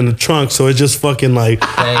truck in the trunk, so it's just fucking like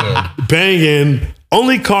banging.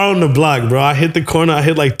 Only car on the block, bro. I hit the corner, I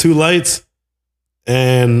hit like 2 lights,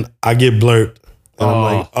 and I get blurred. And I'm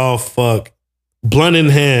like, oh fuck. Blunt in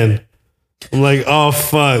hand. I'm like, oh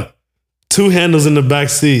fuck. 2 handles in the back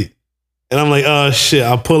seat. And I'm like, oh shit.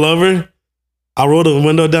 I pull over. I rolled the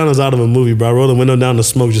window down. It was out of a movie, bro. I rolled the window down, the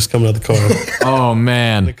smoke just coming out the car. Oh,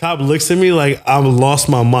 man. The cop looks at me like I've lost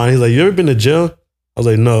my mind. He's like, you ever been to jail? I was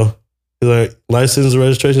like, no. He's like, license,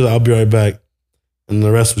 registration? I'll be right back. And the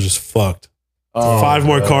rest was just fucked. 5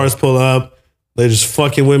 more cars pull up. They just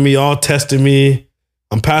fucking with me, all testing me.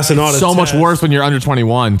 I'm passing all the So much tests. worse when you're under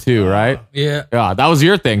 21 too, right? Yeah. Yeah, that was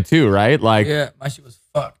your thing too, right? Like, Yeah. My shit was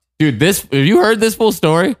fucked. dude, have you heard this full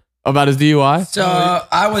story? About his DUI? So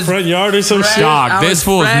I was Front yard or some fresh- shit. Dog, I this was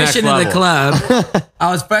fool's fresh next into the level. club.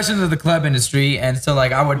 I was fresh into the club industry, and so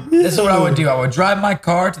like this is what I would do. I would drive my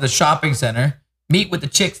car to the shopping center, meet with the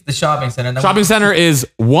chicks at the shopping center. And then Shopping center is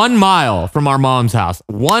 1 mile from our mom's house.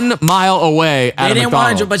 1 mile away at They a didn't want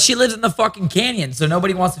McDonald's. to, but she lives in the fucking canyon, so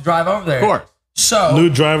nobody wants to drive over there. Of course. So New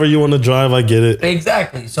driver, you want to drive? I get it.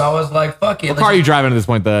 exactly. So I was like, fuck it. What car are you driving at this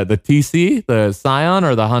point? The TC, the Scion,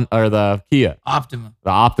 or the Kia? Optima. The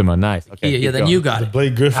Optima. Nice. Okay. Yeah, keep then going. you got it.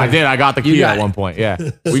 Blake Griffin. I did. I got the You Kia got at it. one point. Yeah.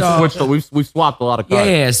 We So- switched. We swapped a lot of cars.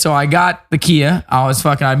 Yeah. So I got the Kia.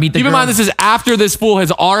 I'd meet the Keep in girl. mind, this is after this fool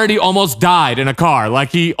has already almost died in a car.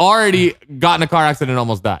 Like he already got in a car accident and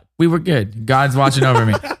almost died. We were good. God's watching over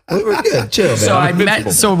me. We were good. Chill,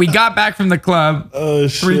 man. So we got back from the club. Oh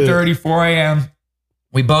shit. 3:30, 4 a.m.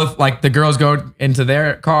 We both, like, the girls go into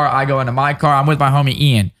their car. I go into my car. I'm with my homie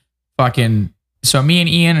Ian. So me and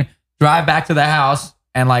Ian drive back to the house.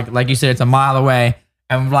 And like you said, it's a mile away.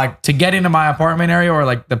 And like to get into my apartment area or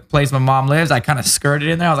like the place my mom lives, I kind of skirted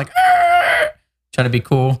in there. I was like, trying to be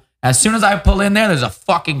cool. As soon as I pull in there, there's a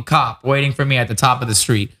fucking cop waiting for me at the top of the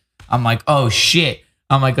street. I'm like, oh shit.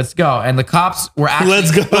 I'm like, let's go. And the cops were actually.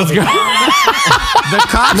 Let's go. The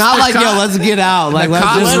cops. Not the like, cop- yo, let's get out. Like, let's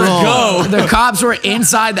cops just were- roll. The cops were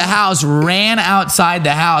inside the house, ran outside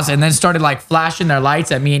the house, and then started like flashing their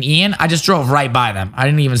lights at me and Ian. I just drove right by them. I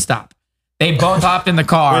didn't even stop. They both hopped in the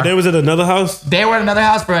car. Wait, they was at another house? They were at another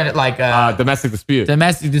house for like Domestic dispute.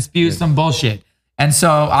 domestic dispute, some bullshit. And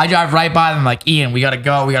so I drive right by them, like, Ian, we gotta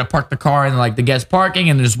go. We gotta park the car in like the guest parking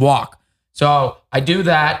and just walk. So I do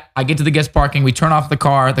that. I get to the guest parking. We turn off the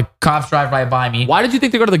car. The cops drive right by me. Why did you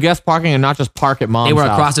think to go to the guest parking and not just park at mom's They were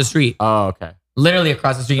house? across the street. Oh, okay. Literally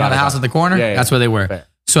across the street. You know the house at the corner? Yeah, yeah, That's where they were. fair.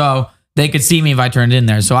 So they could see me if I turned in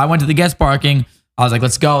there. So I went to the guest parking. I was like,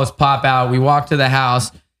 let's go. Let's pop out. We walked to the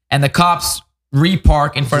house. And the cops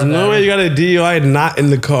repark in front There's of no way you got a DUI not in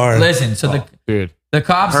the car. Listen, so Dude. the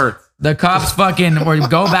cops Hurts. the cops fucking or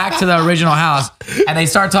go back to the original house and they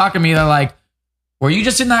start talking to me. They're like, were you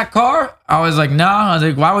just in that car? I was like, no. I was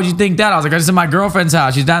like, why would you think that? I was like, I was in my girlfriend's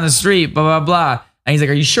house. She's down the street, blah, blah, blah. And he's like,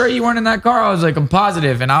 are you sure you weren't in that car? I was like, I'm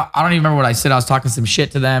positive. And I don't even remember what I said. I was talking some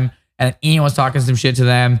shit to them. And Ian was talking some shit to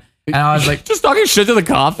them. And I was like, Just talking shit to the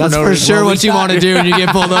cops. That's no for reason. sure Well, what you want to do when you get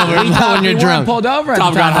pulled over when we you're weren't drunk. pulled over at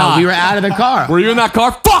Tom the got time. hot. We were out of the car. Were you in that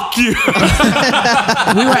car? Fuck you.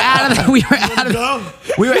 we were out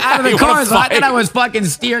of the You car, wanna so I thought fight? I was fucking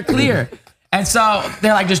steer clear. And so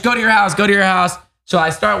they're like, just go to your house, go to your house. So I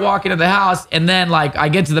start walking to the house, and then like I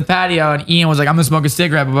get to the patio, and Ian was like, I'm gonna smoke a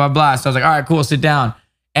cigarette, blah, blah, blah. So I was like, all right, cool, sit down.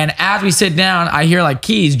 And as we sit down, I hear like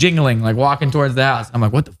keys jingling, like walking towards the house. I'm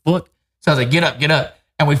like, what the fuck? So I was like, get up, get up.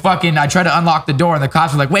 And I try to unlock the door, and the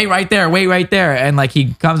cops were like, wait right there. And like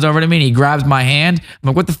he comes over to me and he grabs my hand. I'm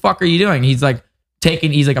like, what the fuck are you doing? He's like,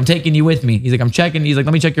 I'm taking you with me. He's like,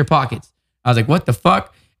 let me check your pockets. I was like, what the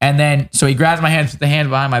fuck? And then, so he grabs my hand, puts the hand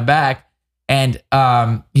behind my back. And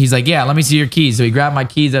he's like, yeah, let me see your keys. So he grabbed my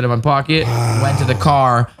keys out of my pocket, went to the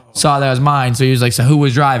car, saw that was mine. So he was like, so who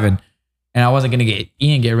was driving? And I wasn't going to get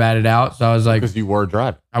Ian get ratted out. So I was like, Because you were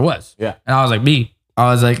driving. I was. Yeah. And I was like, me. I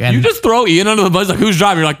was like, and You just throw Ian under the bus. Like, who's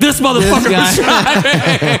driving? You're like, this motherfucker was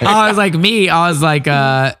driving. I was like, me. I was like,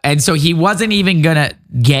 and so he wasn't even going to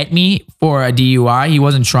get me for a DUI. He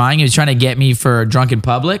wasn't trying. He was trying to get me for drunk in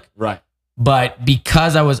public. Right. But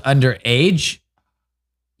because I was underage,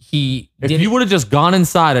 he If didn't. you would have just gone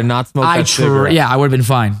inside and not smoked that cigarette. Yeah, I would have been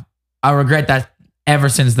fine. I regret that ever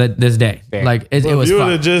since this day. Damn. Like it Bro, was you would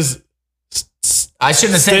fun. have just I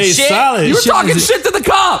shouldn't have said stayed shit. solid. You were Shit talking is- shit to the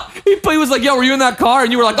cop. He was like, yo, were you in that car?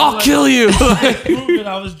 And you were like, I'll kill you. proving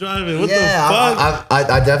I was driving. What the fuck?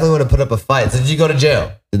 I definitely would have put up a fight. So did you go to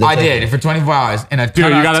jail? They I take did you? for 24 hours in a Dude, you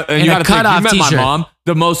gotta think, you cutoff met t-shirt. my mom,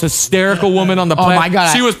 the most hysterical woman on the planet. my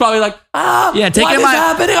God. She was probably like, Yeah, what taking is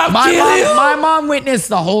happening? I'll my kill mom. you. My mom witnessed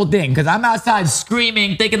the whole thing because I'm outside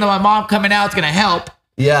screaming, thinking that my mom coming out is gonna help.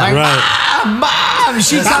 Yeah. Like, Right. mom,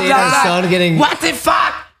 she comes seeing her out. son getting- What the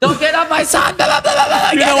fuck? Don't get up, my son. Blah, blah, blah, blah,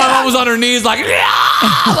 blah. You Get know, my up. mom was on her knees like,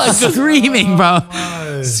 yeah! Like, just Screaming, bro.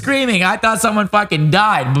 Screaming. I thought someone fucking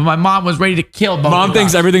died, but my mom was ready to kill both Mom of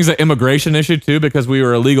thinks us. everything's an immigration issue too because we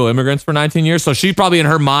were illegal immigrants for 19 years. So she probably in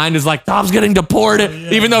her mind is like, Tom's getting deported.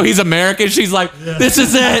 Even though he's American, she's like, this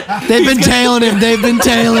is it. They've been tailing him. They've been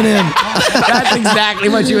tailing him. That's exactly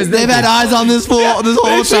what she was They've thinking. had eyes on this fool this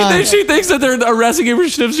whole time. She thinks that they're arresting him for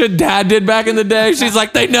shit dad did back in the day. She's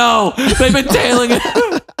like, they know. They've been tailing him.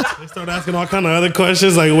 They start asking all kind of other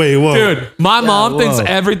questions. Like, wait, whoa. Dude, my mom thinks whoa.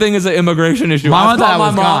 everything is an immigration issue. Mom I've thought called I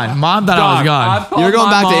was my gone. Mom thought I was gone. I've called You're going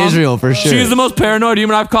my back to mom. Israel for sure. She's the most paranoid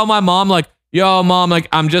human. I've called my mom like, yo, mom, like,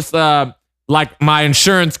 I'm just, like my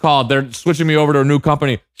insurance called, they're switching me over to a new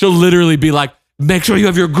company. She'll literally be like, make sure you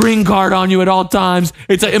have your green card on you at all times.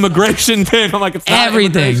 It's an immigration thing. I'm like, it's not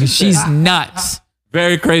Everything. immigration She's thing. nuts.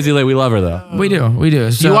 Very crazy lady. We love her though. We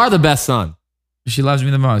do. So You are the best son. She loves me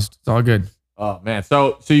the most. It's all good. Oh man.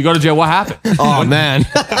 So you go to jail. What happened? Oh man.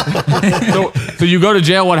 So you go to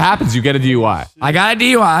jail. What happens? You get a DUI. I got a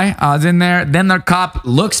DUI. I was in there. Then the cop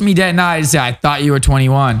looks me dead in the eye and says, I thought you were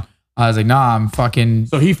 21. I was like, nah, I'm fucking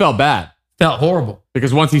So he felt bad felt horrible.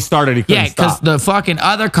 because once he started, he couldn't Yeah, because stop. the fucking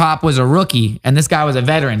other cop was a rookie and this guy was a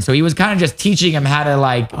veteran. So he was kind of just teaching him how to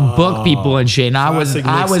like book people and shit. And I was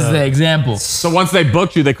classic mix-up. the example. So once they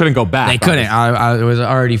booked you, they couldn't go back. They couldn't. I was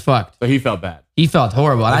already fucked. So he felt bad. He felt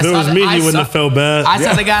horrible. And If it was me, he wouldn't have felt bad. I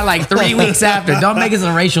saw the guy like 3 weeks after. Don't make it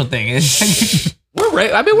a racial thing. We're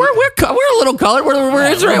a little colored.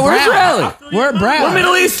 We're Israel. We're Israeli. We're brown. We're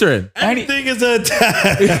Middle Eastern. Anything is an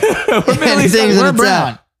attack. We're Middle Anything's Eastern. an We're attack.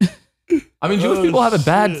 brown. I mean, Jewish people have it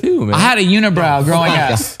bad too, man. I had a unibrow growing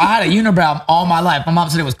up. I had a unibrow all my life. My mom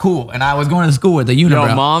said it was cool, and I was going to school with a unibrow.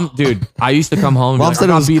 Yo, mom, dude, I used to come home. And Mom be said like,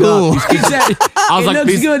 it I was got beat cool. up. These kids- I was it like, looks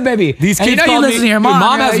these, good, baby. These And kids you know call you me. listen to your Dude, mom.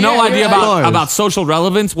 mom You're has like, no yeah, idea yeah, about social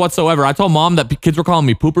relevance whatsoever. I told mom that kids were calling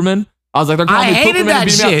me Pooperman. I was like, they're calling I me hated Pooperman. that and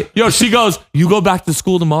beating me up. shit. Yo, she goes, you go back to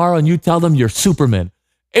school tomorrow and you tell them you're Superman.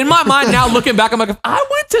 In my mind now, looking back, I'm like, if I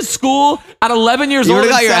went to school at 11 years You old,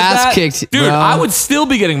 would've got and your said ass that, kicked, dude. bro. I would still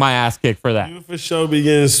be getting my ass kicked for that. You for sure be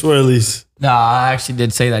getting swirlies. No, I actually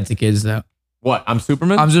did say that to kids though. What? I'm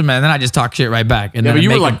Superman. I'm just man. Then I just talk shit right back. And Yeah, then but you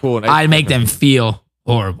I'd were, make like, them- cool and I'd make them feel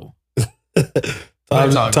horrible.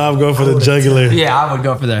 Tom go for the jugular. Yeah, I would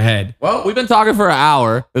go for their head. Well, we've been talking for an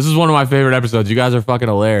hour. This is one of my favorite episodes. You guys are fucking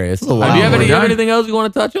hilarious. a Have lot. you have We're done. anything else you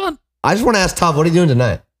want to touch on? I just want to ask Tom, what are you doing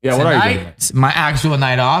tonight? Yeah, what are you doing? Tonight, it's my actual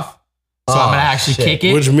night off. So I'm Oh, gonna actually shit. kick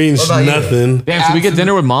it. Which means What about you? nothing. Damn, should we get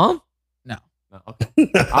dinner with mom? No. Okay.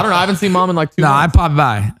 I don't know. I haven't seen mom in like 2 No, I months. popped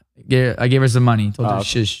by. I gave her some money. Told her okay.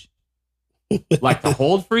 shush Like to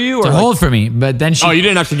hold for you, or to like- hold for me. But then she, Oh, you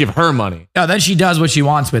didn't actually give her money. no, then she does what she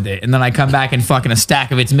wants with it, and then I come back and fucking a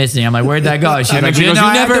stack of it's missing. I'm like, where'd that go? She's And then like, she you goes, know, you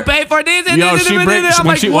I never- have to pay for this. And Yo, this, she and brings. this. I'm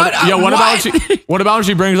when like, she, what? what about when she? What about when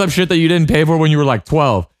she brings up shit that you didn't pay for when you were like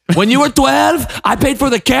 12? When you were 12, I paid for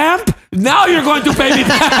the camp. Now you're going to pay me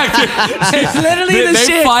back. It's literally the they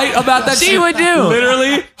shit fight about that. she shit. would do.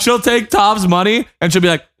 Literally, she'll take Tom's money and she'll be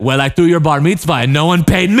like, "Well, I threw your bar mitzvah and no one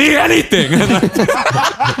paid me anything." And like,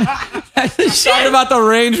 talking about the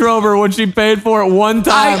Range Rover when she paid for it one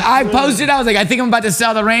time. I posted. I was like, I think I'm about to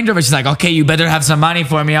sell the Range Rover. She's like, okay, you better have some money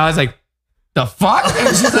for me. I was like, the fuck? And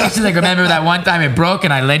she's like, remember that one time it broke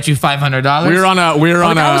and I lent you $500? we were on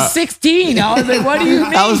I was 16. I was like, what do you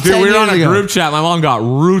mean? That was Dude, 10 we were on years a ago. group chat. My mom got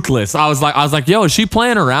ruthless. I was like, yo, is she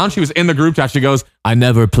playing around? She was in the group chat. She goes, I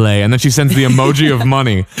never play. And then she sends the emoji of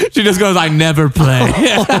money. She just goes, I never play.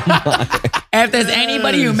 If there's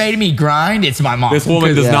anybody who made me grind, it's my mom. This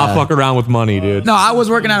woman does Yeah. not fuck around with money, dude. No, I was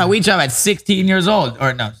working at a weed shop at 16 years old.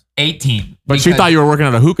 Or no, 18. But she because thought you were working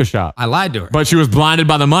at a hookah shop. I lied to her. But she was blinded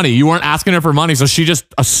by the money. You weren't asking her for money, so she just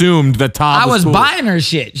assumed that Tom I was cool. buying her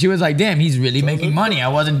shit. She was like, damn, he's really making money. I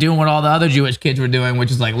wasn't doing what all the other Jewish kids were doing,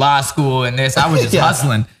 which is like law school and this. I was just Yeah.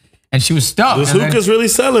 hustling. And she was stoked. This And then- hookah's really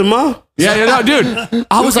selling, ma. Yeah, no, dude.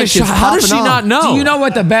 I was like, Hookah shit's how does she popping not off. know? Do you know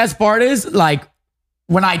what the best part is? Like,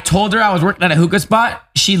 when I told her I was working at a hookah spot,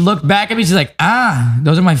 she looked back at me. She's like,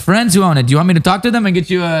 those are my friends who own it. Do you want me to talk to them and get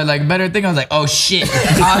you a like better thing? I was like, oh shit.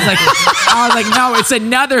 I was like, no, it's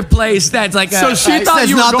another place that's like So she thought It's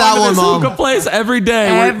you were not going that to this one, Mom. hookah place every day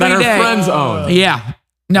Every that her day. friends own. Yeah.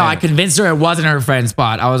 No, I convinced her it wasn't her friend's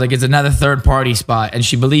spot. I was like, it's another third party spot. And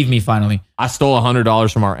she believed me finally. I stole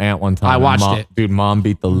 $100 from our aunt one time. I and watched mom, it. Dude, mom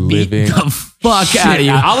beat the Beat living the fuck out of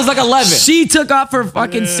you. I was like 11. She took off her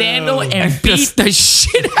fucking sandal and beat the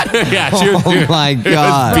shit out of me. yeah, she was, Oh dude, my it was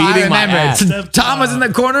God. I beating my remember ass. it. Tom was in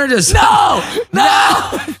the corner just no,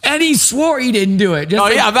 and he swore he didn't do it. Just Oh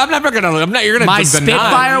like yeah, I'm never gonna. You're gonna my just deny.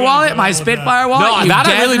 Spitfire wallet, my Spitfire wallet. No, you that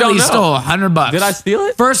I really don't definitely know. stole $100. Did I steal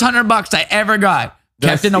it? First $100 I ever got. Did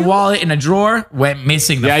I Kept in a steal it? wallet in a drawer. Went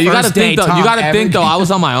missing. The Yeah, you first gotta think day though. Tom You gotta ever think though. did. I was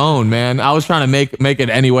on my own, man. I was trying to make it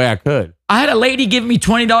any way I could. I had a lady give me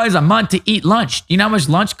 $20 a month to eat lunch. You know how much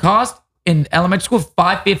lunch cost in elementary school?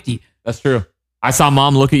 $5.50. That's true. I saw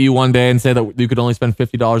mom look at you one day and say that you could only spend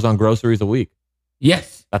 $50 on groceries a week.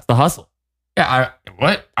 Yes. That's the hustle. Yeah.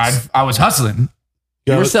 I was hustling.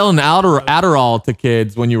 You were selling Adderall to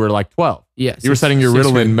kids when you were like 12. Yes. You were setting your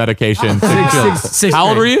Ritalin medication. Sixth How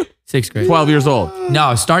old were you? 6th grade. 12 years old.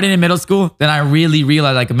 No, starting in middle school, then I really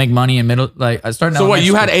realized I could make money in middle. Like I started. in So what?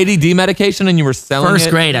 You had elementary ADD medication and you were selling school. first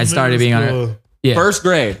it? grade. I started being on it. Yeah, First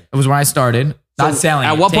grade. it was when I started. Not selling.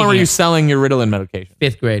 At it, what point taking were you it. selling your Ritalin medication?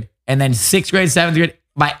 5th grade, and then 6th grade, 7th grade,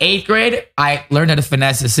 by 8th grade, I learned how to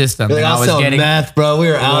finesse the system. Like, And I was getting meth, bro. We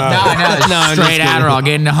were out. no, straight Adderall,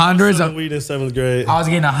 getting hundreds. Selling weed in 7th grade. I was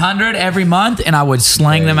getting 100 every month, and I would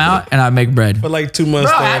slang them out, and I'd make bread. For like 2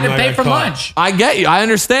 months. Bro, I though, had to pay for caught. lunch. I get you. I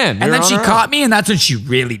understand. And You're then she on her caught own. me, and that's when she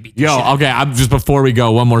really beat the shit. Yo, okay. I'm just before we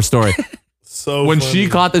go, one more story. So When funny. she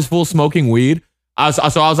caught this fool smoking weed, I was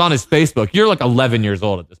on his Facebook. You're like 11 years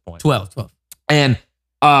old at this point. 12. And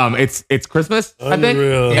it's Christmas, I think.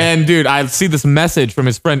 Unreal. And dude, I see this message from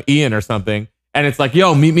his friend Ian or something. And it's like,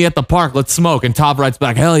 yo, meet me at the park. Let's smoke. And Tav writes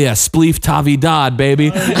back, hell yeah, spleef Tavi Dodd, baby.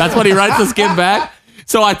 That's what he writes this kid back.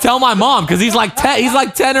 So I tell my mom, because he's like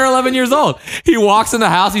 10 or 11 years old. He walks in the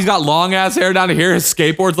house. He's got long ass hair down to here. His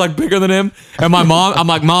skateboard's like bigger than him. And my mom, I'm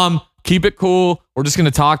like, Mom, keep it cool. We're just going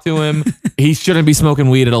to talk to him. He shouldn't be smoking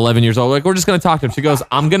weed at 11 years old. Like, we're just going to talk to him. She goes,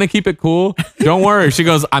 I'm going to keep it cool. Don't worry. She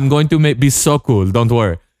goes, I'm going to be so cool. Don't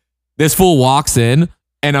worry. This fool walks in.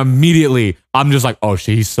 And immediately, I'm just like, oh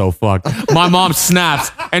shit, he's so fucked. My mom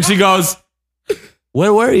snaps and she goes,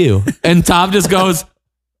 where were you? And Tom just goes,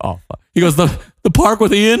 oh fuck. He goes, the park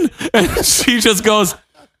with Ian? And she just goes,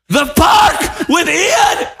 the park with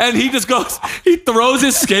Ian? And he just goes, he throws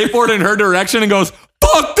his skateboard in her direction and goes,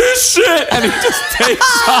 fuck this shit. And he just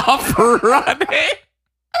takes off running.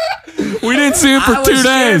 We didn't see him for 2 days.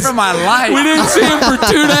 Scared for my life. We didn't see him for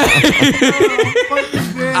 2 days.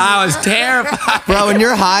 I was terrified. Bro, when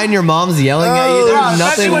you're high and your mom's yelling at you, there's Especially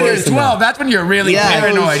nothing when worse you're than 12. that. That's when you're really Yeah.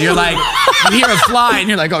 paranoid. You're like, you hear a fly and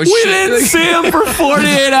you're like, oh We shit. didn't see him for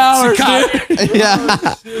 48 hours, dude.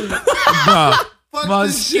 Yeah. Bro,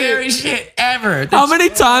 most scary shit ever. How many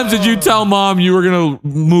times did you tell mom you were gonna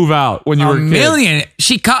move out when you were a A kid? million.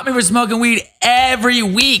 She caught me with smoking weed every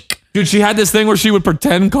week. Dude, she had this thing where she would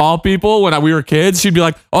pretend call people when we were kids. She'd be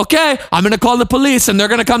like, okay, I'm gonna call the police and they're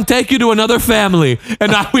gonna come take you to another family.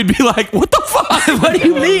 And we'd be like, what the fuck? What do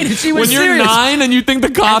you mean? She was When you're serious. 9 and you think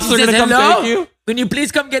the cops She are gonna says, come "Hello? take you? Can you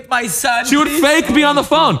please come get my son? She would please?" fake me on the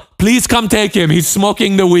phone. Please come take him. He's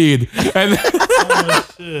smoking the weed. And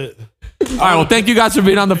Shit. all right, well, thank you guys for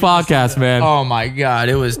being on the podcast, man. Oh my God,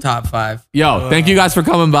 it was top 5. Yo, thank you guys for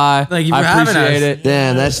coming by. Thank you for I having appreciate us. it.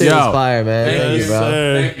 Damn, that shit Yo. was fire, man. Thank you, Yes, bro.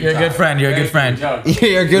 sir. You're a good friend. You're a good friend.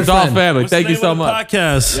 You're a good It's all friend. family. What's the Thank you name so of the much.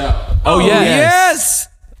 Podcast. Oh, yeah. Yes.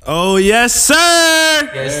 Oh yes, sir.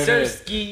 Yes, sir.